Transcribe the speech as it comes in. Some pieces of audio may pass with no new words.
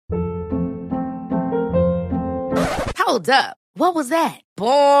Hold up. What was that?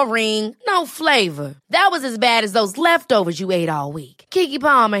 Boring. No flavor. That was as bad as those leftovers you ate all week. Keke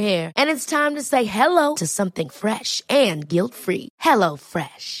Palmer here. And it's time to say hello to something fresh and guilt-free. Hello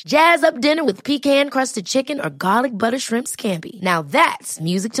Fresh. Jazz up dinner with pecan-crusted chicken or garlic butter shrimp scampi. Now that's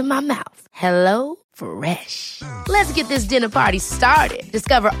music to my mouth. Hello Fresh. Let's get this dinner party started.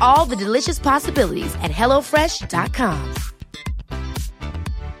 Discover all the delicious possibilities at HelloFresh.com.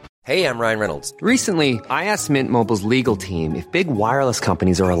 Hey, I'm Ryan Reynolds. Recently, I asked Mint Mobile's legal team if big wireless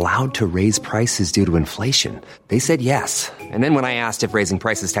companies are allowed to raise prices due to inflation. They said yes. And then when I asked if raising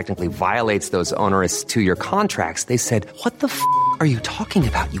prices technically violates those onerous two-year contracts, they said, what the f*** are you talking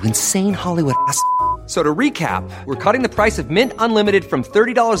about, you insane Hollywood ass f- So to recap, we're cutting the price of Mint Unlimited from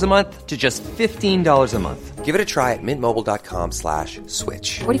 $30 a month to just $15 a month. Give it a try at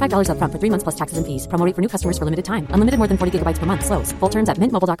mintmobile.com/switch. $45 up front for 3 months plus taxes and fees. Promo rate for new customers for limited time. Unlimited more than 40 gigabytes per month. Slows full terms at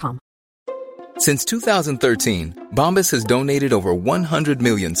mintmobile.com. Since 2013, Bombas has donated over 100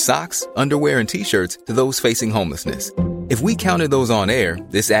 million socks, underwear, and T-shirts to those facing homelessness. If we counted those on air,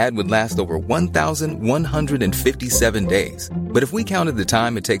 this ad would last over 1,157 days. But if we counted the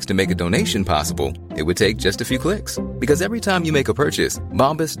time it takes to make a donation possible, it would take just a few clicks. Because every time you make a purchase,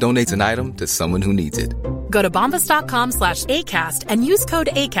 Bombas donates an item to someone who needs it. Go to bombas.com/ACAST and use code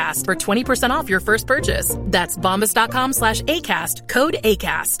ACAST for 20% off your first purchase. That's bombas.com/ACAST, code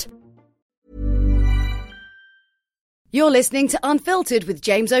ACAST. You're listening to Unfiltered with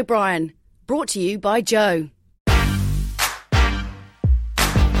James O'Brien, brought to you by Joe.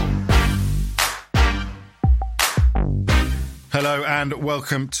 Hello and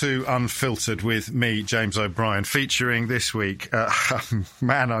welcome to Unfiltered with me, James O'Brien, featuring this week,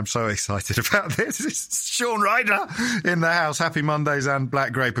 man, I'm so excited about this. It's Shaun Ryder in the house. Happy Mondays and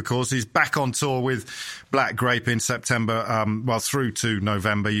Black Grape, of course. He's back on tour with Black Grape in September, through to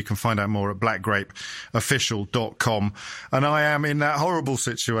November. You can find out more at blackgrapeofficial.com. And I am in that horrible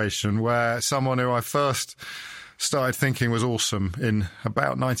situation where someone who I first started thinking was awesome in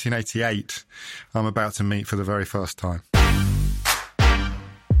about 1988, I'm about to meet for the very first time.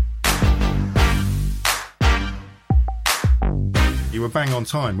 You were bang on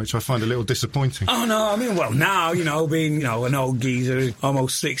time, which I find a little disappointing. Oh, no, I mean, well, now, being, an old geezer,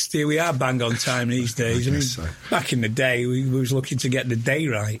 almost 60, we are bang on time these days. I mean, so. Back in the day, we was looking to get the day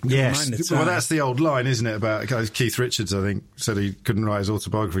right. Yes, well, that's the old line, isn't it, about Keith Richards, I think, said he couldn't write his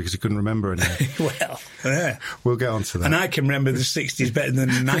autobiography because he couldn't remember anything. Well, yeah. We'll get on to that. And I can remember the 60s better than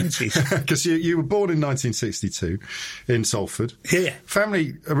the 90s. Because you were born in 1962 in Salford. Yeah.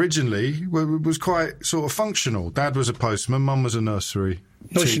 Family originally was quite sort of functional. Dad was a postman, Mum was a nursery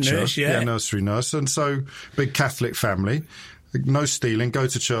teacher. Nurse, yeah. Nursery nurse. And so, big Catholic family. No stealing, go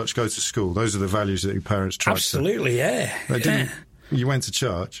to church, go to school. Those are the values that your parents tried Absolutely, yeah. You went to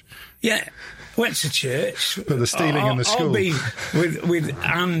church? Yeah. Went to church. But the stealing in the school. I'll be with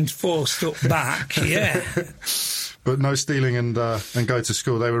hand forced up back, yeah. But no stealing and go to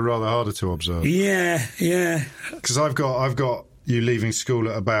school. They were rather harder to observe. Yeah. Because I've got you leaving school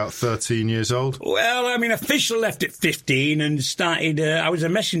at about 13 years old? Well, I mean, officially left at 15 and started, I was a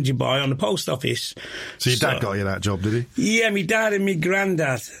messenger boy on the post office. So your dad got you that job, did he? Yeah, my dad and my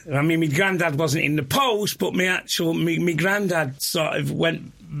granddad. I mean, my granddad wasn't in the post, but my granddad sort of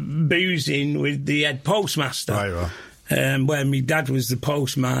went boozing with the head postmaster. Right. Where my dad was the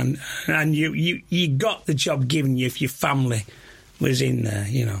postman. And you got the job given you if your family was in there,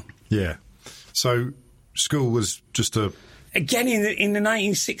 Yeah. So school was just a... Again, in the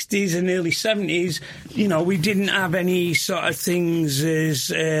 1960s and early 70s, we didn't have any sort of things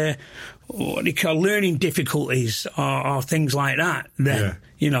as, what they call learning difficulties or things like that then.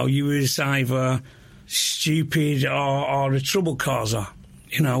 Yeah. You was either stupid or a trouble causer,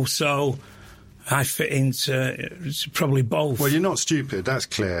 so I fit into probably both. Well, you're not stupid, that's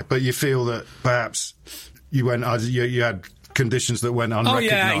clear, but you feel that perhaps you had conditions that went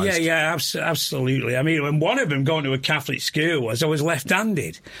unrecognised. Oh, yeah, absolutely. I mean, when one of them going to a Catholic school was I was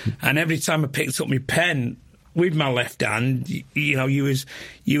left-handed, and every time I picked up my pen with my left hand, you was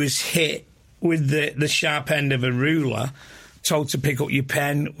hit with the sharp end of a ruler, told to pick up your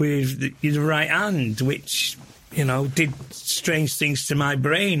pen with the right hand, which, did strange things to my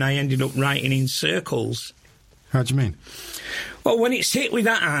brain. I ended up writing in circles. How do you mean? Well, when it's hit with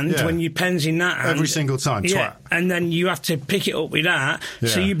that hand, when your pen's in that hand... Every single time, yeah, and then you have to pick it up with that. Yeah.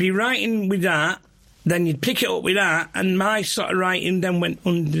 So you'd be writing with that, then you'd pick it up with that, and my sort of writing then went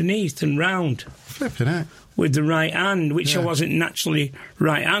underneath and round. Flipping it. With the right hand, which I wasn't naturally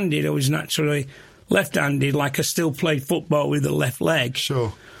right-handed. I was naturally left-handed, like I still played football with the left leg.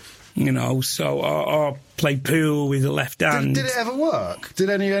 Sure. You know, or play pool with the left hand. Did it ever work? Did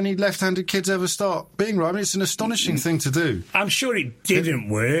any left-handed kids ever start being right? I mean, it's an astonishing thing to do. I'm sure it didn't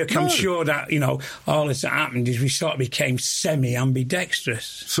work. No. I'm sure that, you know, all that's happened is we sort of became semi-ambidextrous.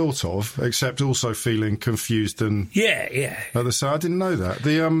 Sort of, except also feeling confused and... Yeah. At the side, I didn't know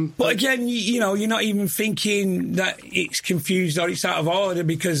that. But again, you know, you're not even thinking that it's confused or it's out of order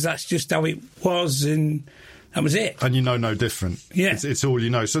because that's just how it was and... That was it. And you know no different. Yeah. It's all you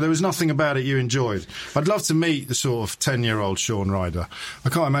know. So there was nothing about it you enjoyed. I'd love to meet the sort of 10-year-old Shaun Ryder. I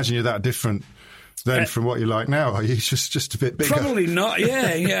can't imagine you're that different then from what you like now. Are you just a bit bigger? Probably not,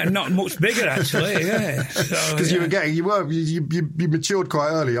 yeah, not much bigger, actually, yeah. Because you matured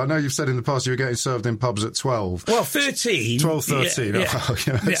quite early. I know you've said in the past you were getting served in pubs at 12. Well, 13. 12, 13. Yeah. Oh,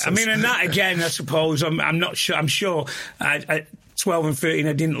 yeah, I mean, and that again, I suppose, I'm not sure, I'm sure... 12 and 13,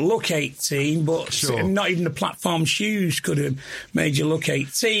 I didn't look 18, but sure. Not even the platform shoes could have made you look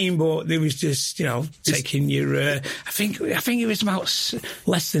 18, but there was just, you know, taking your... I think it was about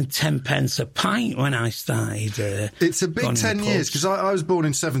less than 10 pence a pint when I started. It's a big 10 years, because I was born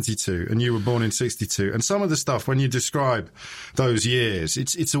in 72 and you were born in 62, and some of the stuff, when you describe those years,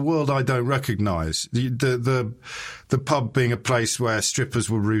 it's a world I don't recognise. The pub being a place where strippers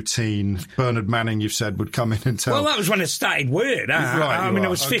were routine. Bernard Manning, you've said, would come in and tell... Well, that was when I started work. I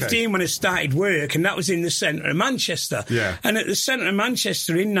was 15 when I started work, and that was in the centre of Manchester. Yeah. And at the centre of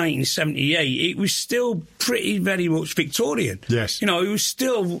Manchester in 1978, it was still very much Victorian. Yes. You know, it was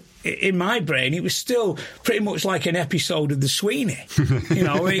still... In my brain, it was still pretty much like an episode of The Sweeney. You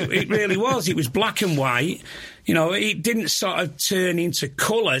know, it really was. It was black and white. You know, it didn't sort of turn into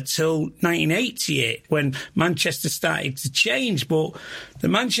colour till 1988 when Manchester started to change. But the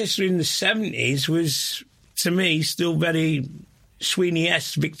Manchester in the 70s was, to me, still very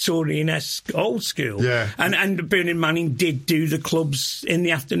Sweeney-esque, Victorian-esque, old school. Yeah. And Bernard Manning did do the clubs in the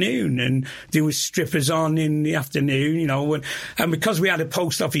afternoon, and there was strippers on in the afternoon, you know. And because we had a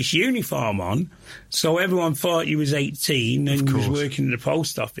post office uniform on, so everyone thought you was 18 and you was working at the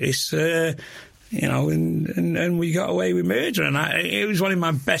post office. You know, and we got away with murder, and it was one of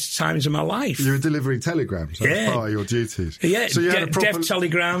my best times of my life. You were delivering telegrams. That was part of your duties. Yeah, so you had a proper... deaf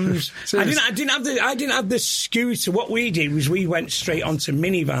telegrams. I didn't have the scooter. What we did was we went straight onto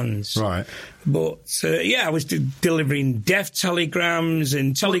minivans. Right. But I was delivering deaf telegrams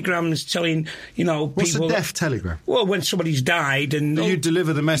and telegrams telling, you know, people... What's a deaf telegram? Well, when somebody's died and... You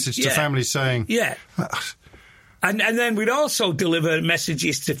deliver the message to families saying... Yeah. And then we'd also deliver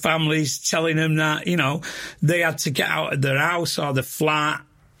messages to families telling them that, you know, they had to get out of their house or the flat.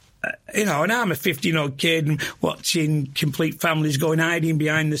 You know, and I'm a 15-year-old kid and watching complete families going hiding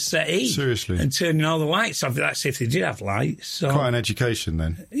behind the settee. Seriously? And turning all the lights off. That's if they did have lights. So. Quite an education,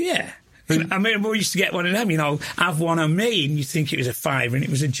 then. Yeah. I mean, we used to get one of them, you know, have one on me, and you think it was a $5 and it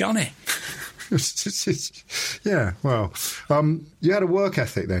was a Johnny. Yeah, well, you had a work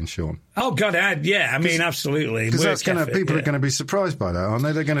ethic then, Shaun. Oh God, I mean, absolutely. Because that's people are going to be surprised by that, aren't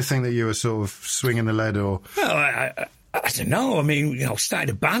they? They're going to think that you were sort of swinging the lead, or. Well, I don't know. I mean, you know, started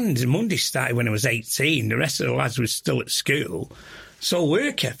a band. And Monday started when I was 18. The rest of the lads were still at school. So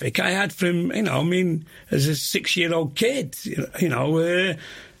work ethic I had from, you know, I mean, as a 6-year-old kid, you know,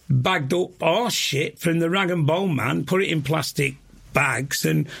 bagged up horse shit from the rag and bone man, put it in plastic bags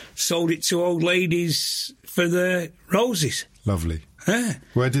and sold it to old ladies for the roses. Lovely. Yeah.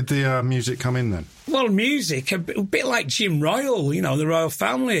 Where did the music come in then? Well, music, a bit like Jim Royal, you know, the Royal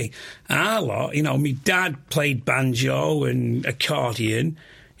Family. Our lot, you know, my dad played banjo and accordion.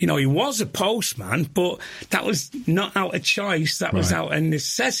 You know, he was a postman, but that was not out of choice. That was out of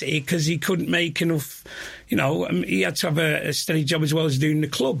necessity because he couldn't make enough. You know, he had to have a steady job as well as doing the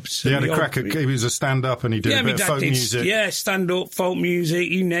clubs. He had a crack at... He was a stand-up and he did a bit of folk music. Yeah, stand-up, folk music,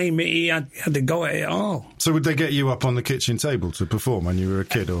 you name it. He had to go at it all. So would they get you up on the kitchen table to perform when you were a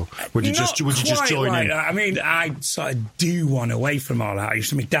kid, or would you just join in? That. I mean, I sort of do want away from all that. I used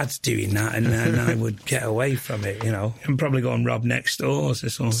to, my dad's doing that, and then I would get away from it, you know, and probably go and rob next doors or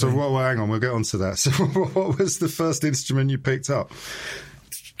something. So, hang on, we'll get on to that. So, what was the first instrument you picked up?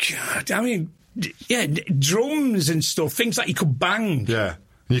 God, I mean... Yeah, drums and stuff, things that you could bang. Yeah,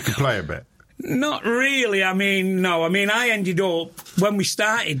 you could play a bit. Not really. I mean, no. I mean, I ended up, when we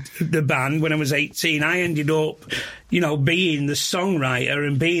started the band, when I was 18, I ended up, you know, being the songwriter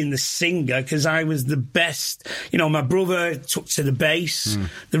and being the singer because I was the best. You know, my brother took to the bass.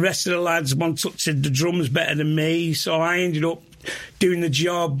 The rest of the lads, one took to the drums better than me. So I ended up doing the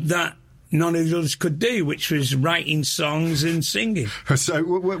job that none of us could do, which was writing songs and singing. So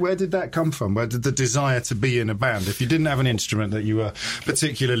where did that come from? Where did the desire to be in a band? If you didn't have an instrument that you were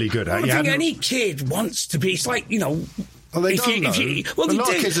particularly good at... I think any kid wants to be... It's like, you know, Oh, they don't know. Well, a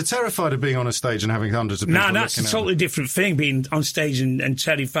lot of kids are terrified of being on a stage and having hundreds of people looking at them. That's a totally different thing, being on stage and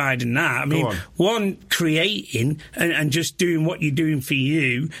terrified and that. I mean, one, creating and just doing what you're doing for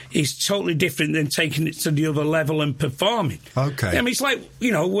you is totally different than taking it to the other level and performing. Okay. I mean, it's like,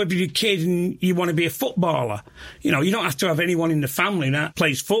 whether you're a kid and you want to be a footballer. You don't have to have anyone in the family that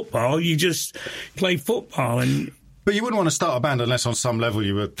plays football. You just play football But you wouldn't want to start a band unless on some level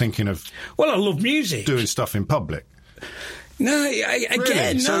you were thinking of... Well, I love music. ...doing stuff in public. No,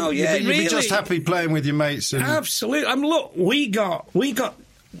 Really? You'd be just happy playing with your mates. And... Absolutely. I mean, look, we got.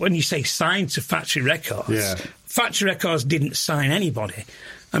 When you say signed to Factory Records, Factory Records didn't sign anybody.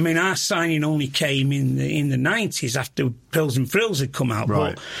 I mean, our signing only came in the 90s after Pills and Thrills had come out.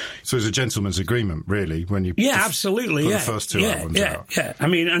 Right. So it was a gentleman's agreement, really, when you absolutely, put the first two albums out. Yeah. I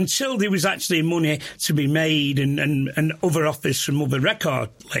mean, until there was actually money to be made and other offers from other record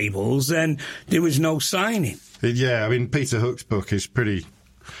labels, then there was no signing. Yeah, I mean, Peter Hook's book is pretty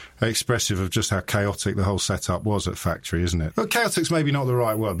expressive of just how chaotic the whole setup was at Factory, isn't it? Well, chaotic's maybe not the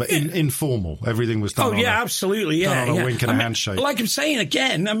right word, but informal. Everything was done absolutely, done on a wink and a handshake. Like I'm saying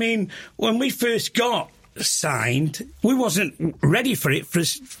again, I mean, when we first got signed, we wasn't ready for it.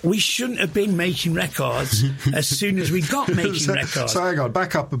 We shouldn't have been making records as soon as we got making records. So hang on,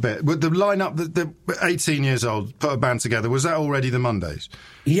 back up a bit. With the lineup, the 18 years old, put a band together, was that already the Mondays?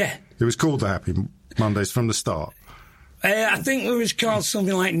 Yeah. It was called the Happy Mondays from the start? I think it was called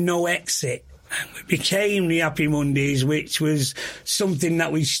something like No Exit. We became the Happy Mondays, which was something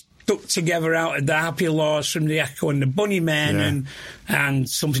that we stuck together out of the Happy Laws from the Echo and the Bunnymen and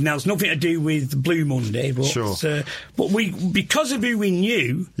something else. Nothing to do with Blue Monday. But, but we, because of who we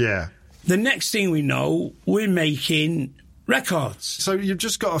knew, the next thing we know, we're making records. So you've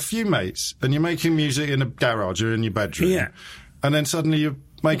just got a few mates and you're making music in a garage or in your bedroom. And then suddenly you're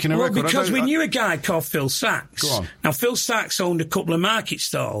making a record. Well, because we knew a guy called Phil Sachs. Go on. Now, Phil Sachs owned a couple of market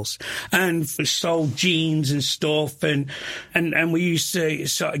stalls and sold jeans and stuff, and we used to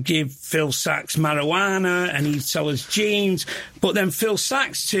sort of give Phil Sachs marijuana and he'd sell us jeans. But then Phil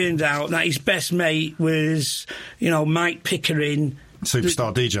Sachs turned out that his best mate was, Mike Pickering,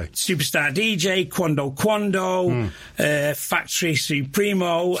 Superstar DJ, Quando, Factory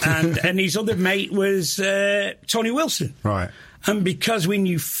Supremo, and his other mate was Tony Wilson. Right. And because we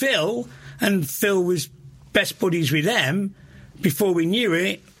knew Phil, and Phil was best buddies with them, before we knew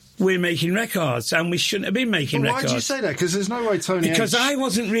it, we're making records, and we shouldn't have been making records. Why did you say that? Because there's no way Tony... Because I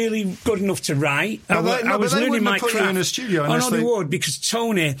wasn't really good enough to write. I was learning my craft. You in a studio they would, because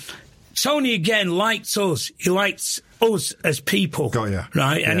Tony again liked us. He liked us as people. Got you.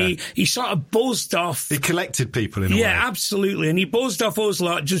 Right? And he sort of buzzed off. He collected people in a way. Yeah, absolutely. And he buzzed off us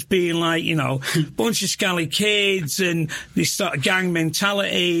like just being like, bunch of scally kids and this sort of gang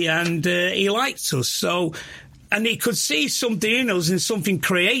mentality, and he liked us. So... And he could see something in us and something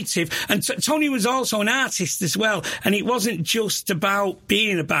creative. And Tony was also an artist as well. And it wasn't just about being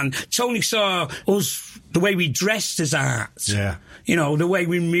in a band. Tony saw us, the way we dressed as art. Yeah. The way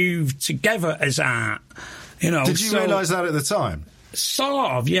we moved together as art. Did you realise that at the time?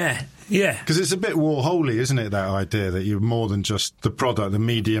 Sort of, yeah. Yeah. Because it's a bit Warhol-y, isn't it, that idea that you're more than just the product, the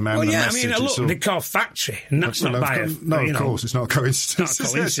medium and the message. Well, look, they call Factory, and that's not by of course, it's not a coincidence. It's not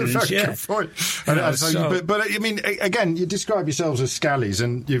a coincidence, It's a very good point. But I mean, again, you describe yourselves as scallies,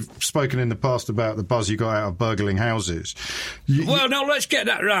 and you've spoken in the past about the buzz you got out of burgling houses. No, let's get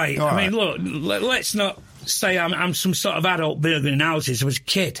that right. I mean, look, let's not say I'm some sort of adult burgling houses. I was a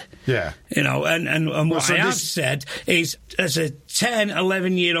kid. Yeah. And what I have said is, as a 10,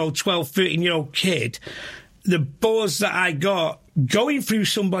 11-year-old, 12, 13-year-old kid, the buzz that I got going through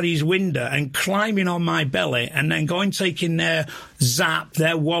somebody's window and climbing on my belly and then taking their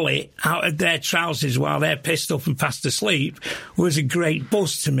wallet out of their trousers while they're pissed up and fast asleep was a great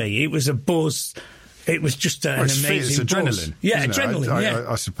buzz to me. It was a buzz... It was just an amazing It's adrenaline. Yeah, adrenaline,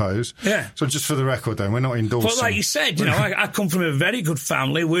 I suppose. Yeah. So just for the record, then, we're not endorsing... But like you said, I come from a very good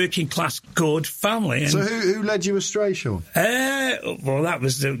family, working class, good family. And, so who led you astray, Shaun? Well, that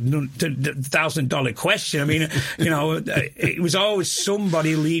was the $1,000 question. I mean, it was always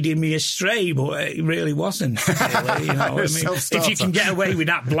somebody leading me astray, but it really wasn't. Really, if you can get away with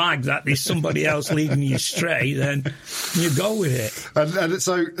that blag that there's somebody else leading you astray, then you go with it. And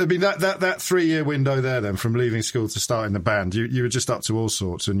so, I mean, that 3-year window there then, from leaving school to starting the band, you were just up to all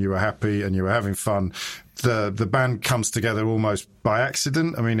sorts, and you were happy and you were having fun. the band comes together almost by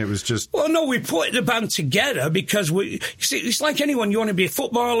accident? I mean, it was just... Well, no, we put the band together because it's like anyone. You want to be a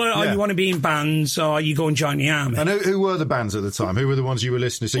footballer or you want to be in bands or you go and join the army. And who were the bands at the time? Who were the ones you were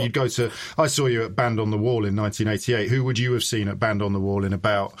listening to? So you'd go to... I saw you at Band on the Wall in 1988. Who would you have seen at Band on the Wall in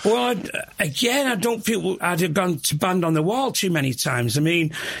about... Well, I don't feel I'd have gone to Band on the Wall too many times. I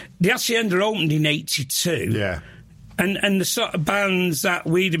mean, the Hacienda opened in 82. Yeah. And the sort of bands that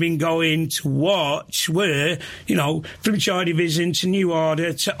we'd have been going to watch were, from Joy Division to New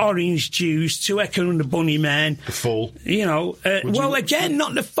Order to Orange Juice to Echo and the Bunnymen. The Fall. Again,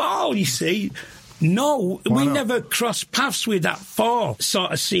 not the Fall, you see. No, we never crossed paths with that Fall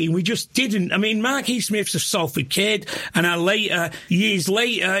sort of scene. We just didn't. I mean, Mark E. Smith's a Salford kid, and years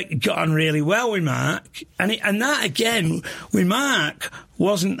later, got on really well with Mark. And that, again, with Mark,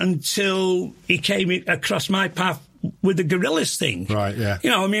 wasn't until he came across my path with the Gorillaz thing. Right, yeah.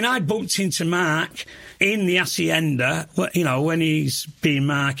 I bumped into Mark in the Hacienda, when he's being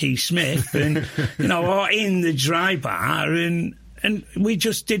Mark E. Smith, and, or in the dry bar, and we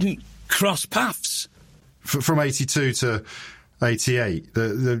just didn't cross paths. From 82 to 88,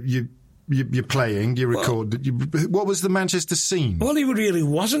 you're playing, you record. What was the Manchester scene? Well, it really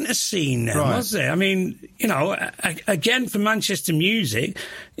wasn't a scene then, was there? I mean, again, for Manchester music,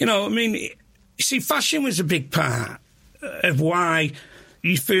 see, fashion was a big part of why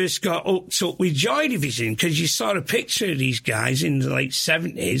you first got hooked up with Joy Division, because you saw a picture of these guys in the late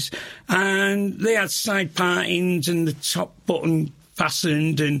 70s, and they had side partings and the top button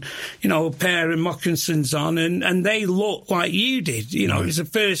fastened and, a pair of moccasins on, and they looked like you did. It was the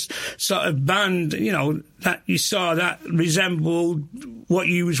first sort of band, that you saw that resembled what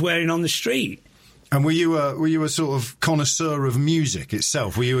you was wearing on the street. And were you a sort of connoisseur of music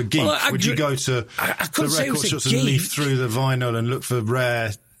itself? Were you a geek? Would you go to the record shops and leaf through the vinyl and look for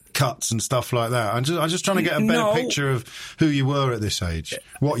rare cuts and stuff like that? I'm just trying to get a better picture of who you were at this age,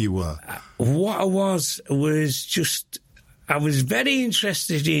 what you were. What I was just... I was very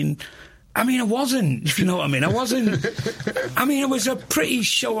interested in... I mean, I wasn't, if you know what I mean. I wasn't... I mean, I was a pretty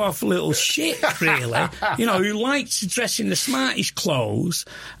show-off little shit, really. Who liked to dress in the smartest clothes.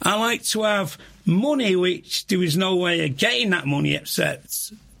 I liked to have money, which there was no way of getting that money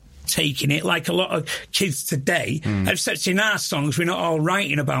except taking it, like a lot of kids today. Except in our songs, we're not all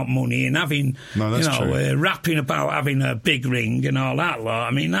writing about money and having, rapping about having a big ring and all that lot.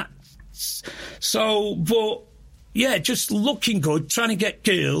 I mean, that's... So, but... Yeah, just looking good, trying to get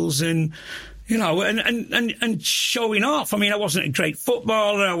girls and, and showing off. I mean, I wasn't a great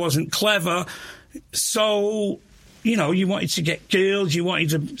footballer, I wasn't clever. So, you wanted to get girls, you wanted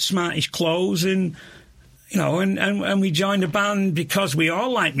the smartest clothes and, and we joined a band because we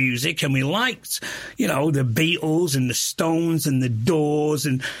all liked music and we liked, the Beatles and the Stones and the Doors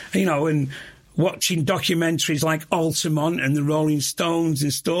and, and watching documentaries like Altamont and the Rolling Stones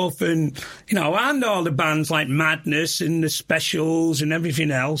and stuff, and and all the bands like Madness and the Specials and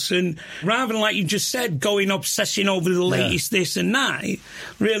everything else. And rather than, like you just said, going obsessing over the latest this and that, it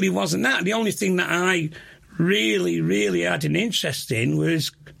really wasn't that. The only thing that I really, really had an interest in was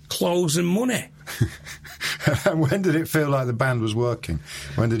clothes and money. And when did it feel like the band was working?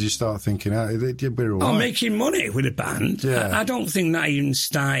 When did you start thinking, we're all right? Making money with a band? Yeah. I don't think that even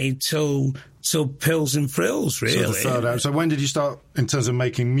started till Pills and Frills, really. So the third album. So when did you start, in terms of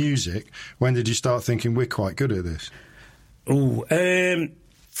making music, when did you start thinking, we're quite good at this?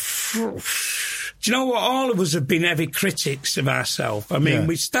 Do you know what? All of us have been heavy critics of ourselves. I mean,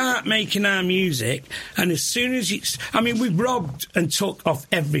 we start making our music, and as soon as we robbed and took off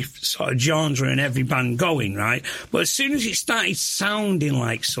every sort of genre and every band going, right? But as soon as it started sounding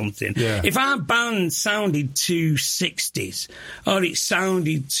like something, if our band sounded too 60s, or it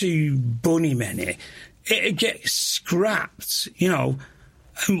sounded too Bunnymen, it'd get scrapped, And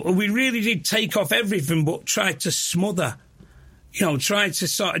we really did take off everything, but tried to smother. Tried to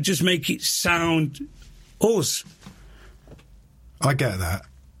sort of just make it sound us. I get that.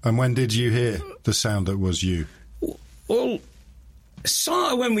 And when did you hear the sound that was you? Well,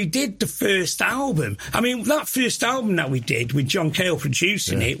 sort of when we did the first album. I mean, that first album that we did with John Cale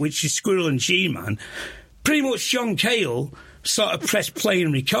producing it, which is Squirrel and G-Man, pretty much John Cale sort of pressed play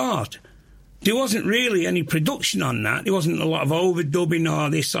and record. There wasn't really any production on that. There wasn't a lot of overdubbing or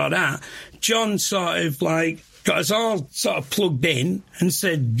this or that. John sort of got us all sort of plugged in and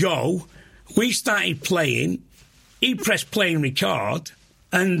said, go. We started playing. He pressed play and record.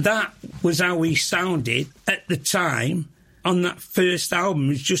 And that was how we sounded at the time on that first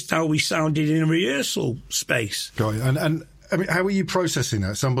album. It's just how we sounded in a rehearsal space. Got you. And I mean, how are you processing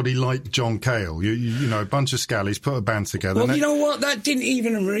that? Somebody like John Cale, you know, a bunch of scallies put a band together. Well, you know what? That didn't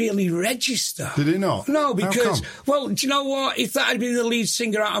even really register. Did it not? No, because, well, do you know what? If that had been the lead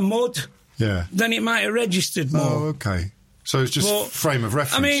singer out of Mud, then it might have registered more. Oh, okay. So it's just frame of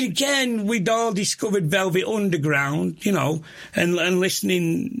reference. I mean, again, we'd all discovered Velvet Underground, you know, and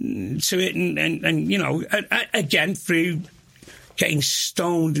listening to it and you know, again, through getting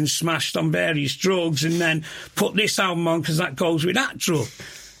stoned and smashed on various drugs, and then put this album on because that goes with that drug,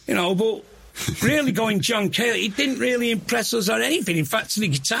 you know, but really going John Cale, he didn't really impress us or anything. In fact, to the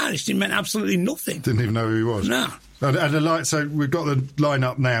guitarist, it meant absolutely nothing. Didn't even know who he was. No. So we've got the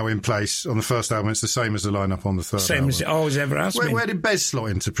lineup now in place on the first album. It's the same as the lineup on the third album. Same as it always ever has been. Where did Bez slot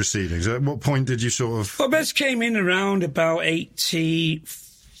into proceedings? At what point did you sort of... Well, Bez came in around about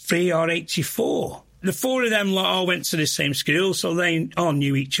 83 or 84. The four of them all went to the same school, so they all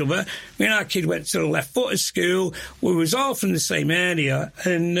knew each other. Me and our kid went to the left-footed school. We was all from the same area.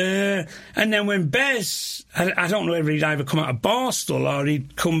 And then when Bez, I don't know whether he'd either come out of Borstal or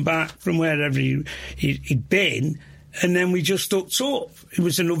he'd come back from wherever he'd been, and then we just hooked up. It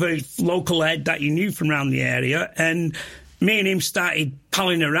was another local head that you knew from around the area, and me and him started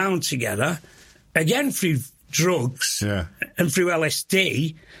palling around together, again through drugs and through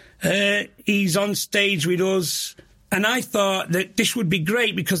LSD. He's on stage with us, and I thought that this would be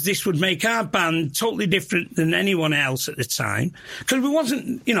great because this would make our band totally different than anyone else at the time. Because we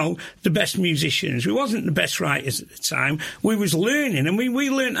wasn't, you know, the best musicians, we wasn't the best writers at the time. We was learning, and we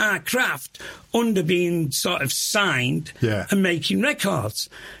learned our craft under being sort of signed and making records.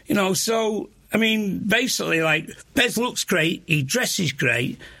 You know, so... I mean, basically, like, Bez looks great, he dresses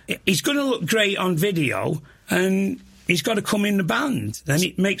great, he's going to look great on video, and he's got to come in the band, and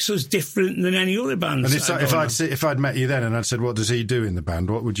it makes us different than any other band. And if I'd met you then and I'd said, what does he do in the band,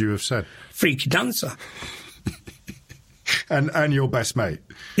 what would you have said? Freaky dancer. and your best mate?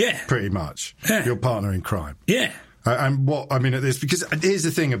 Yeah. Pretty much. Yeah. Your partner in crime? Yeah. And what I mean at this, because here's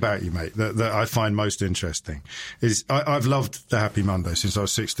the thing about you, mate, that I find most interesting is I've loved the Happy Monday since I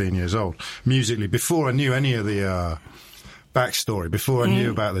was 16 years old. Musically, before I knew any of the backstory, before I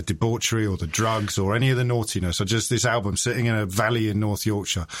knew about the debauchery or the drugs or any of the naughtiness, or just this album sitting in a valley in North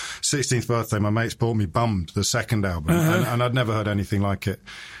Yorkshire. 16th birthday, my mates bought me Bummed, the second album, and I'd never heard anything like it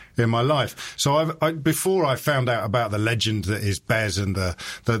in my life. So before I found out about the legend that is Bez and the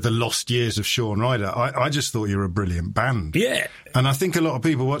lost years of Shaun Ryder, I just thought you were a brilliant band. Yeah. And I think a lot of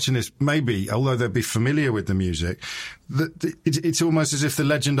people watching this, maybe, although they'd be familiar with the music, it's almost as if the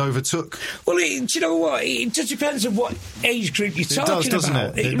legend overtook. Well, do you know what? It just depends on what age group you're talking about. It does,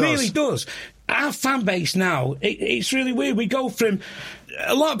 doesn't it? It really does. Our fan base now, it's really weird. We go from...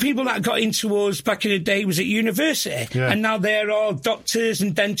 A lot of people that got into us back in the day was at university, and now they're all doctors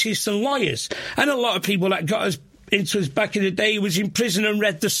and dentists and lawyers. And a lot of people that got us into us back in the day was in prison and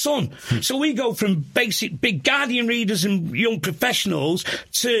read The Sun. So we go from basic big Guardian readers and young professionals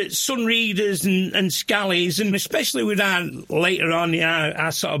to Sun readers and scallies, and especially with our later on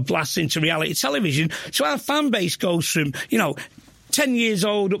our sort of blast into reality television. So our fan base goes from, you know, 10 years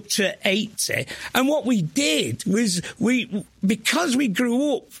old up to 80. And what we did was because we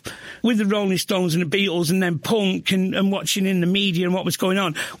grew up with the Rolling Stones and the Beatles and then punk and watching in the media and what was going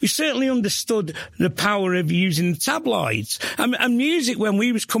on, we certainly understood the power of using the tabloids. And music, when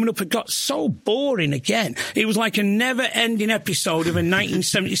we was coming up, it got so boring again. It was like a never-ending episode of a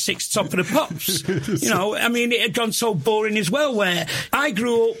 1976 Top of the Pops. You know, I mean, it had gone so boring as well, where I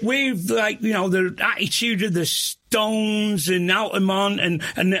grew up with, like, you know, the attitude of the Stones and Altamont and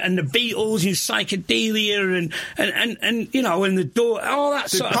the Beatles and psychedelia and you know, and the door, all that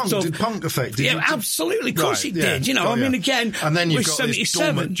sort of stuff. Did punk affect? Absolutely, of course it did. You know, I mean, again, and then you've got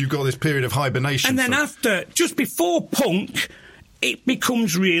 77, you've got this period of hibernation, and then after, just before punk, it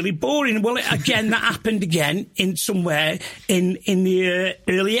becomes really boring. Well, again, that happened again in somewhere in the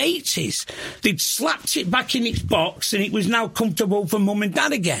early 80s. They'd slapped it back in its box, and it was now comfortable for mum and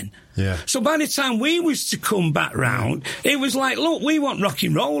dad again. Yeah. So by the time we was to come back round, it was like, look, we want rock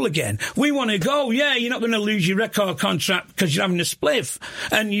and roll again. We want to go, you're not going to lose your record contract because you're having a spliff,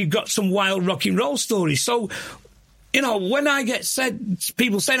 and you've got some wild rock and roll stories. So, you know, when I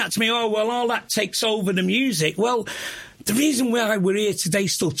people say that to me, oh, well, all that takes over the music. Well, the reason why we're here today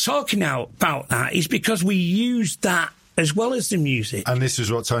still talking about that is because we used that as well as the music. And this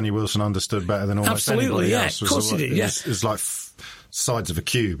is what Tony Wilson understood better than almost anybody else. Of course he did, It's like sides of a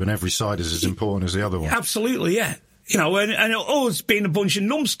cube, and every side is as important as the other one. Absolutely, yeah. You know, and us being a bunch of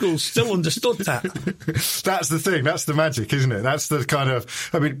numbskulls still understood that. That's the thing. That's the magic, isn't it? That's the kind of...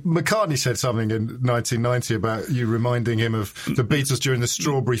 I mean, McCartney said something in 1990 about you reminding him of the Beatles during the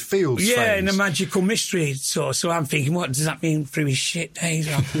Strawberry Fields phase. Yeah, in a magical mystery. So I'm thinking, what does that mean through his shit days?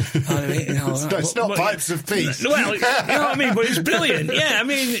 It's not pipes of peace. Well, you know what I mean? But it's brilliant. Yeah, I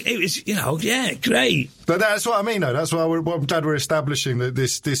mean, it was, great. But that's what I mean, though. That's why I'm glad we're establishing that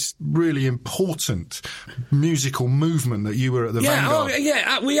this really important musical movement that you were at the vanguard.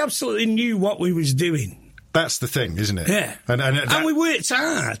 We absolutely knew what we was doing. That's the thing, isn't it? Yeah. And we worked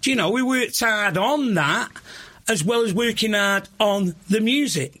hard. We worked hard on that as well as working hard on the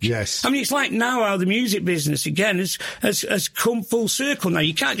music. Yes. I mean, it's like now how the music business, again, has come full circle now.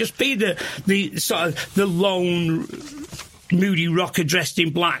 You can't just be the sort of the lone... moody rocker dressed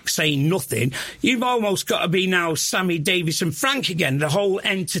in black saying nothing. You've almost got to be now Sammy Davis and Frank again. The whole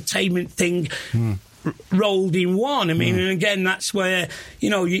entertainment thing rolled in one. I mean, and again, that's where, you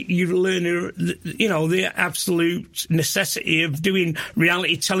learn, the absolute necessity of doing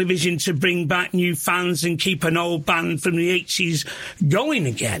reality television to bring back new fans and keep an old band from the 80s going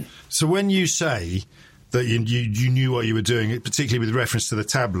again. So when you say that you knew what you were doing, particularly with reference to the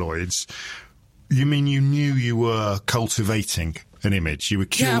tabloids, you mean you knew you were cultivating an image? You were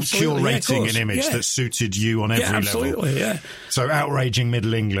curating an image that suited you on every level? Absolutely, yeah. So outraging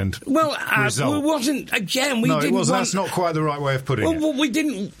Middle England. Well, it wasn't, again, we didn't... No, it wasn't. That's not quite the right way of putting it. Well, we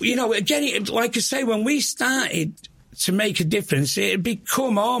didn't, again, like I say, when we started to make a difference, it had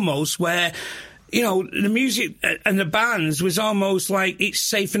become almost where... the music and the bands was almost like it's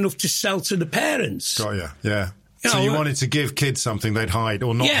safe enough to sell to the parents. Got you, yeah. So you wanted to give kids something they'd hide,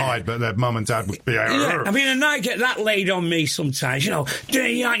 or not hide, but their mum and dad would be... Yeah, I mean, and I get that laid on me sometimes,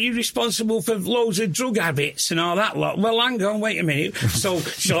 aren't you responsible for loads of drug habits and all that lot? Well, hang on, wait a minute. So,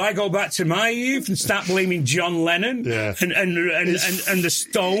 shall I go back to my youth and start blaming John Lennon and the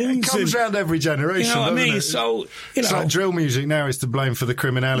Stones? It comes round every generation, you know what I mean? It? So, It's like drill music now is to blame for the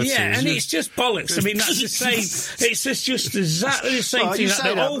criminality. Yeah, and it's just bollocks. I mean, that's the same... It's just exactly the same thing that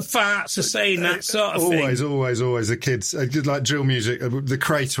the old farts are saying, that sort of thing. Always. The kids, like drill music, the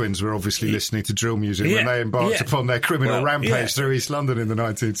Cray twins were obviously listening to drill music when they embarked upon their criminal rampage through East London in the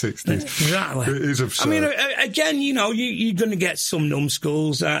 1960s. Exactly. It is absurd. I mean, again, you're going to get some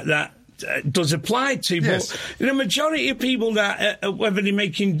numbskulls that does apply to, but the majority of people that, whether they're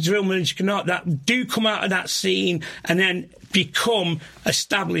making drill music or not, that do come out of that scene and then become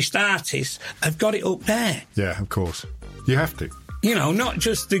established artists, have got it up there. Yeah, of course. You have to. Not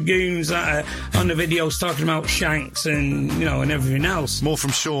just the goons that are on the videos talking about shanks and, and everything else. More from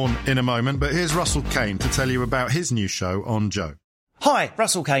Shaun in a moment, but here's Russell Kane to tell you about his new show on Joe. Hi,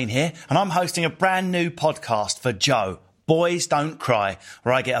 Russell Kane here, and I'm hosting a brand new podcast for Joe, Boys Don't Cry,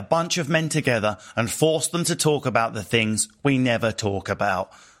 where I get a bunch of men together and force them to talk about the things we never talk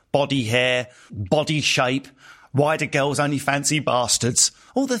about. Body hair, body shape, why do girls only fancy bastards?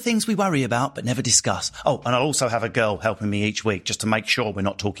 All the things we worry about but never discuss. Oh, and I'll also have a girl helping me each week just to make sure we're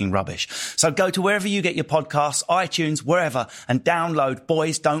not talking rubbish. So go to wherever you get your podcasts, iTunes, wherever, and download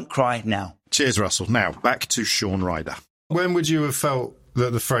Boys Don't Cry now. Cheers, Russell. Now, back to Shaun Ryder. When would you have felt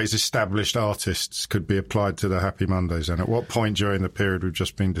that the phrase established artists could be applied to the Happy Mondays, and at what point during the period we've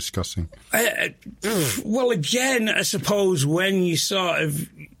just been discussing? Well, again, I suppose when you sort of...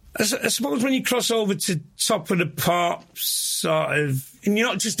 I suppose when you cross over to Top of the Pops, sort of, and you're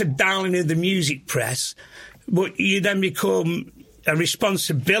not just a darling of the music press, but you then become a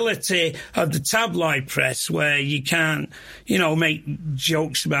responsibility of the tabloid press where you can't, make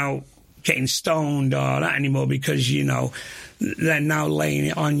jokes about getting stoned or that anymore because, they're now laying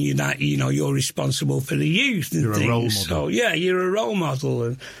it on you that, you're responsible for the youth and you're things. A role model. So, yeah, you're a role model.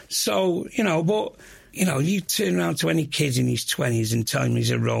 And so, but... you turn around to any kid in his 20s and tell him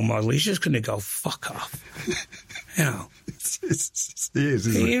he's a role model, he's just going to go, fuck off. He is,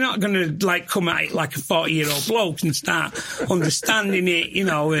 isn't it? You're not going to, come at it like a 40-year-old bloke and start understanding it,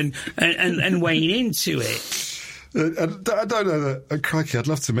 and weighing into it. I don't know that. Crikey, I'd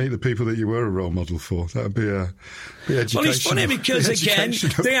love to meet the people that you were a role model for. That would be educational. Well, it's funny because, again,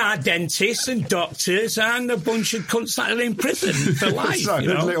 they are dentists and doctors and a bunch of cunts that are in prison for life. So,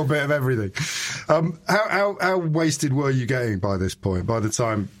 a little bit of everything. How wasted were you getting by this point, by the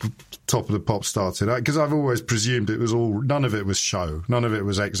time Top of the Pops started? Because I've always presumed none of it was show, none of it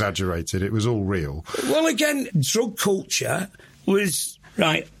was exaggerated, it was all real. Well, again, drug culture was,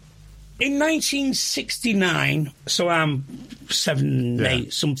 right... In 1969, so I'm 7,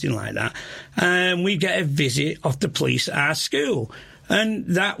 8, something like that, we get a visit of the police at our school. And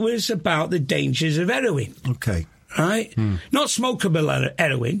that was about the dangers of heroin. Okay. right? Not smokable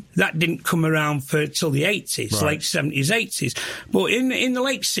heroin. That didn't come around till the 80s, late 70s, 80s. But in the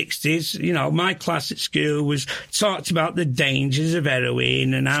late 60s, you know, my class at school was talked about the dangers of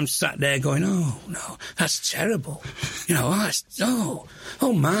heroin, and I'm sat there going, oh, no, that's terrible. You know,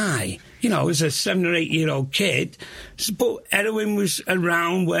 oh my. You know, as a 7 or 8 year old kid, but heroin was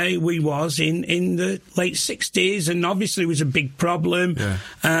around where we was in the late 60s, and obviously was a big problem. Yeah.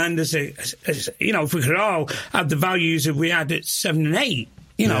 And as you know, if we could all have the values that we had at 7 and 8,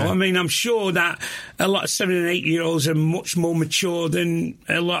 you know, I mean, I'm sure that a lot of 7 and 8 year olds are much more mature than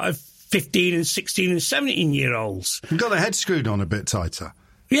a lot of 15 and 16 and 17 year olds. You've got their head screwed on a bit tighter.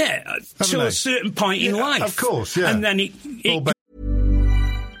 Yeah, to a certain point in life. Of course, yeah. And then it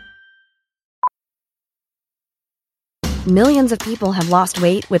Millions of people have lost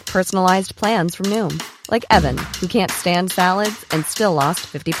weight with personalized plans from Noom. Like Evan, who can't stand salads and still lost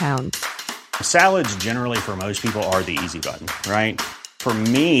 50 pounds. Salads generally for most people are the easy button, right? For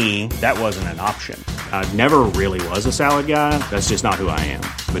me, that wasn't an option. I never really was a salad guy. That's just not who I am.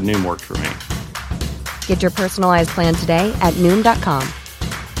 But Noom worked for me. Get your personalized plan today at Noom.com.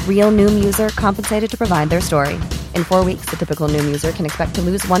 Real Noom user compensated to provide their story. In 4 weeks, the typical Noom user can expect to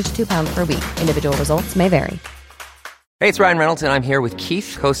lose 1 to 2 pounds per week. Individual results may vary. Hey, it's Ryan Reynolds, and I'm here with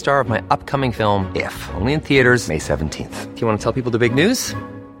Keith, co-star of my upcoming film, If, only in theaters May 17th. Do you want to tell people the big news?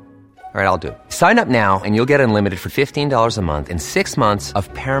 All right, I'll do it. Sign up now and you'll get unlimited for $15 a month and 6 months of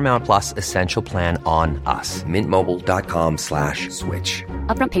Paramount Plus Essential Plan on us. MintMobile.com/switch.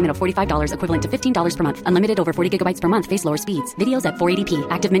 Upfront payment of $45 equivalent to $15 per month. Unlimited over 40 gigabytes per month. Face lower speeds. Videos at 480p.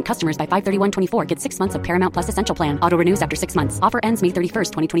 Active Mint customers by 531.24 get 6 months of Paramount Plus Essential Plan. Auto renews after 6 months. Offer ends May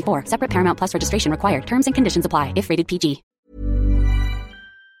 31st, 2024. Separate Paramount Plus registration required. Terms and conditions apply if rated PG.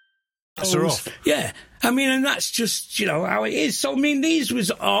 Yeah, I mean, and that's just, you know, how it is. So, I mean, these was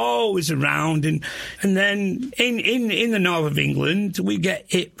always around, and then in the north of England, we get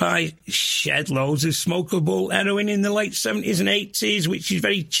hit by shed loads of smokable heroin in the late 70s and 80s, which is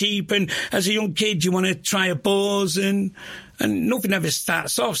very cheap, and as a young kid, you want to try a buzz, and nothing ever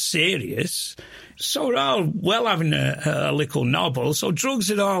starts off serious. So we're all well having a little nobble, so drugs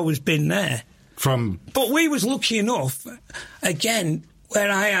had always been there. But we was lucky enough, again, where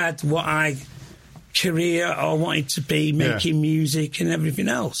I had what I career or wanted to be, making music and everything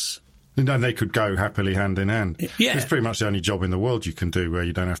else. And they could go happily hand in hand. Yeah. It's pretty much the only job in the world you can do where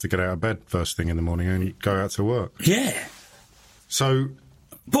you don't have to get out of bed first thing in the morning and go out to work. Yeah. So...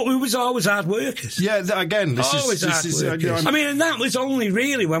 But we was always hard workers. Yeah, again, this always is hard workers. I mean, and that was only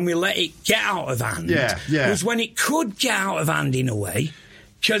really when we let it get out of hand. Yeah. Was when it could get out of hand in a way,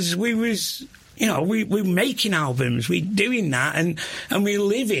 because we was... You know, we making albums, we doing that, and we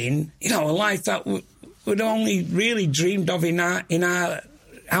living, you know, a life that we'd only really dreamed of in our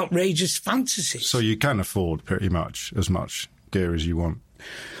outrageous fantasies. So you can afford pretty much as much gear as you want.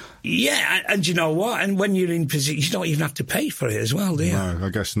 Yeah, and you know what? And when you're in position, you don't even have to pay for it as well, do you? No, I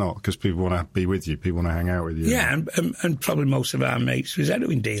guess not, because people want to be with you, people want to hang out with you. Yeah, and probably most of our mates was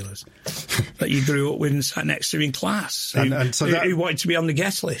heroin dealers that you grew up with and sat next to in class, who wanted to be on the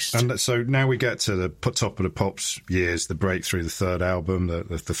guest list. And so now we get to the Top of the Pops years, the breakthrough, the third album,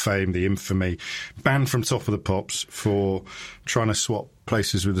 the fame, the infamy. Banned from Top of the Pops for trying to swap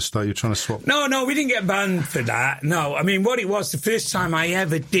places with the star. You're trying to swap? No, we didn't get banned for that. No, I mean, what it was, the first time I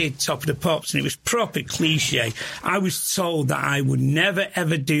ever did Top of the Pops, and it was proper cliche, I was told that I would never,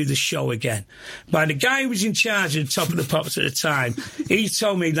 ever do the show again. By the guy who was in charge of Top of the Pops at the time, he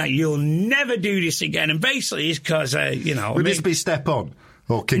told me that you'll never do this again. And basically it's because, you know... Would this be Step On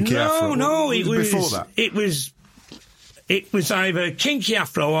or Kinky Afro? No, it was... Before that? It was either Kinky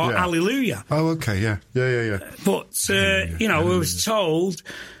Afro or Hallelujah. Oh, okay, yeah. But, you know, we was told...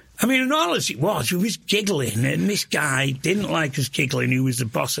 I mean, and all as it was, we was giggling, and this guy didn't like us giggling, who was the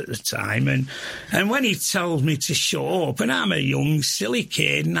boss at the time, and when he told me to shut up, and I'm a young, silly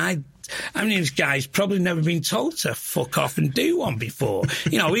kid, and I mean, this guy's probably never been told to fuck off and do one before.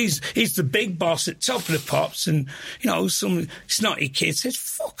 You know, he's the big boss at Top of the Pops, and, you know, some snotty kid says,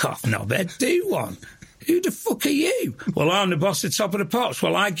 fuck off, knobhead, do one. Who the fuck are you? Well, I'm the boss at Top of the Pops.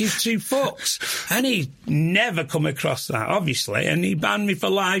 Well, I give 2 fucks. And he never come across that, obviously, and he banned me for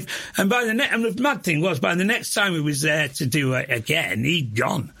life. And and the mad thing was, by the next time he was there to do it again, he'd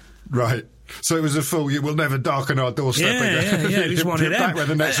gone. Right. So it was a full, you will never darken our doorstep again. Yeah, it was one of them. Back when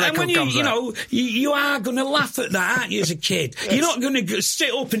the next record when comes you out. know, you are going to laugh at that, aren't you, as a kid? Yes. You're not going to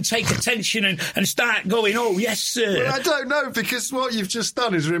sit up and take attention and start going, oh, yes, sir. Well, I don't know, because what you've just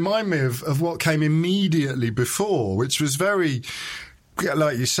done is remind me of what came immediately before, which was very...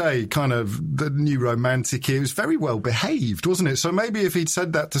 like you say, kind of the new romantic. He was very well behaved, wasn't it? So maybe if he'd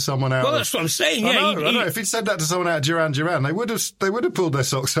said that to someone out, well, that's what I'm saying. I know. If he'd said that to someone out of Duran Duran, they would have pulled their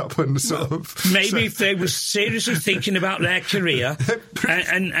socks up and sort of. Maybe if they were seriously thinking about their career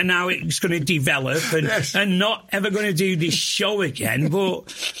and how it's going to develop and not ever going to do this show again. But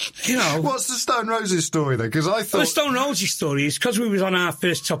what's the Stone Roses story then? Because I thought the Stone Roses story is because we was on our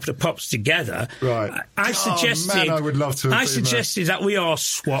first Top of the Pops together. Right. I suggested. I would love to. I suggested that we all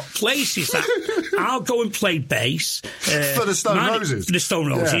swap places. That I'll go and play bass for the Stone Roses. For the Stone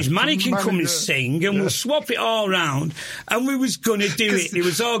Roses, Manny can come and sing, and we'll swap it all round. And we was going to do it. It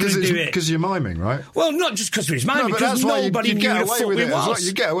was all going to do it because you're miming, right? Well, not just because we was miming, because nobody knew who the fuck we was.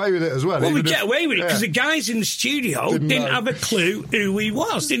 You get away with it as well. Well, we get away with it because the guys in the studio didn't have a clue who he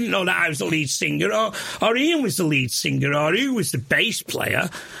was. Didn't know that I was the lead singer, or Ian was the lead singer, or who was the bass player.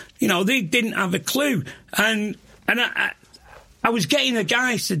 They didn't have a clue, and I was getting the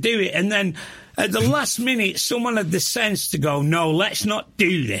guys to do it, and then at the last minute, someone had the sense to go, "No, let's not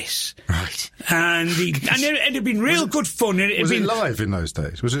do this." Right. And it had been real good fun. Was it live in those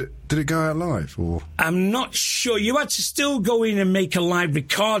days? Did it go out live? Or I'm not sure. You had to still go in and make a live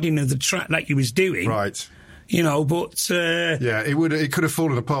recording of the track that you was doing. Right. But it could have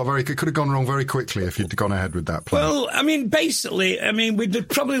fallen apart it could have gone wrong very quickly if you'd gone ahead with that plan. Well, basically, we'd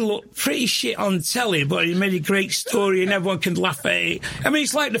probably look pretty shit on telly, but it made a great story and everyone can laugh at it.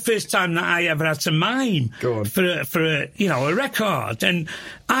 It's like the first time that I ever had to mime for a record, and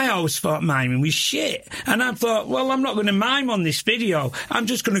I always thought miming was shit, and I thought, well, I'm not going to mime on this video. I'm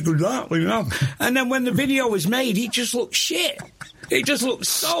just going to go that, And then when the video was made, it just looked shit. It just looked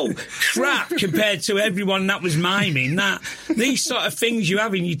so crap compared to everyone that was miming. That these sort of things you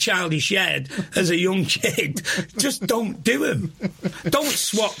have in your childish head as a young kid, just don't do them. Don't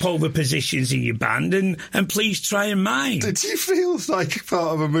swap over positions in your band, and please try and mime. Did you feel like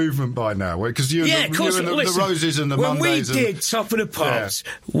part of a movement by now? Because you and the Roses and the Mondays. When we did Top of the Pops,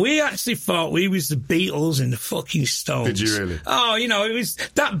 we actually thought we was the Beatles and the fucking Stones. Did you really? Oh, it was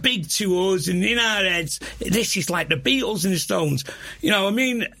that big to us, and in our heads, this is like the Beatles and the Stones.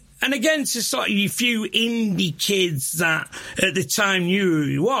 And again, to sort of a few indie kids that at the time knew who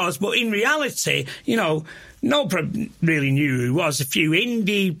he was, but in reality, nobody really knew who he was. A few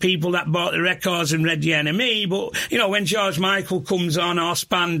indie people that bought the records and read the NME, but, when George Michael comes on, or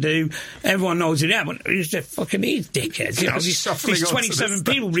Spandu, everyone knows who they are, but he's the fucking these dickheads. These 27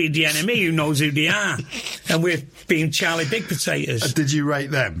 people read the NME who knows who they are, and we're being Charlie Big Potatoes. Did you rate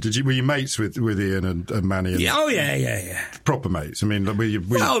them? Were you mates with Ian and Manny? Yeah. Proper mates? Were you...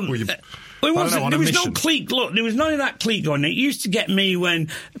 There was no clique. Look, there was none of that clique going. It used to get me when,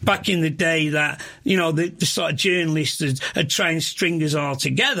 back in the day, that, the sort of journalists would try and string us all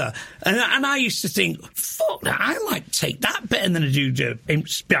together. And I used to think, fuck that, I like to take that better than I do the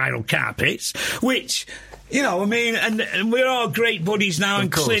Spiral Carpets, which... and we're all great buddies now, and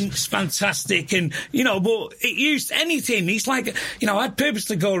Clint's fantastic, and, but it used anything. It's like, I'd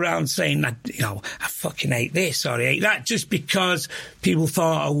purposely go around saying that, I fucking hate this or I hate that, just because people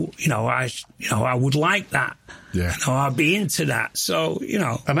thought, I would like that. Yeah. I'd be into that. So,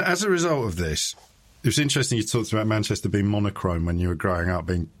 And as a result of this, it was interesting you talked about Manchester being monochrome when you were growing up,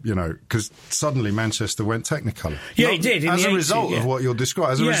 because suddenly Manchester went Technicolor. Yeah, it did. As a result of what you're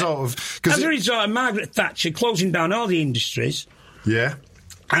describing. As a result of Margaret Thatcher closing down all the industries. Yeah.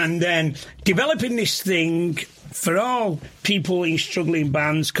 And then developing this thing for all people in struggling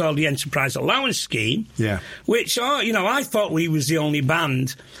bands called the Enterprise Allowance Scheme. Yeah. Which, I thought we was the only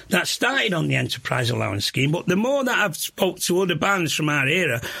band that started on the Enterprise Allowance Scheme, but the more that I've spoke to other bands from our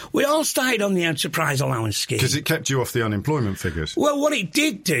era, we all started on the Enterprise Allowance Scheme. Because it kept you off the unemployment figures. Well, what it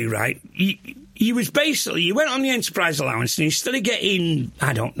did do, right, you went on the Enterprise Allowance, and instead of getting,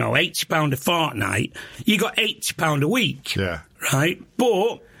 £80 a fortnight, you got £80 a week. Yeah. Right?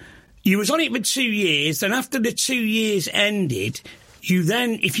 But you was on it for 2 years, and after the 2 years ended, you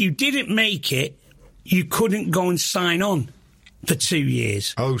then, if you didn't make it, you couldn't go and sign on for 2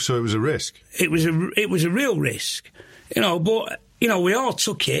 years. Oh, so it was a risk. It was a real risk, but we all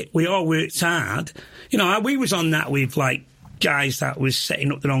took it. We all worked hard. We was on that with guys that was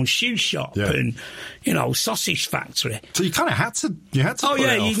setting up their own shoe shop and sausage factory. So you kind of had to. Oh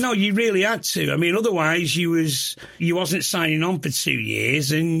yeah, you really had to. Otherwise you wasn't signing on for 2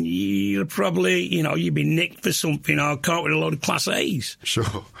 years, and you'd probably you'd be nicked for something or caught with a load of Class A's.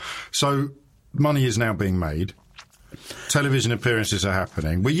 Sure. So money is now being made. Television appearances are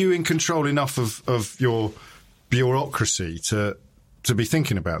happening. Were you in control enough of your bureaucracy to be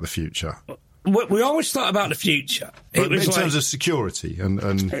thinking about the future? We always thought about the future. But in terms of security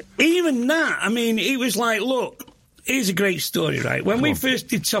and... Even that, it was like, look, here's a great story, right? When we first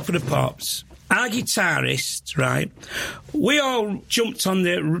did Top of the Pops, our guitarist, right, we all jumped on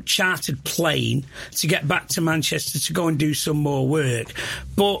the chartered plane to get back to Manchester to go and do some more work.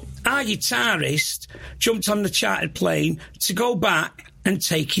 But our guitarist jumped on the chartered plane to go back and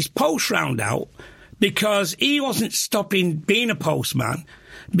take his post round out because he wasn't stopping being a postman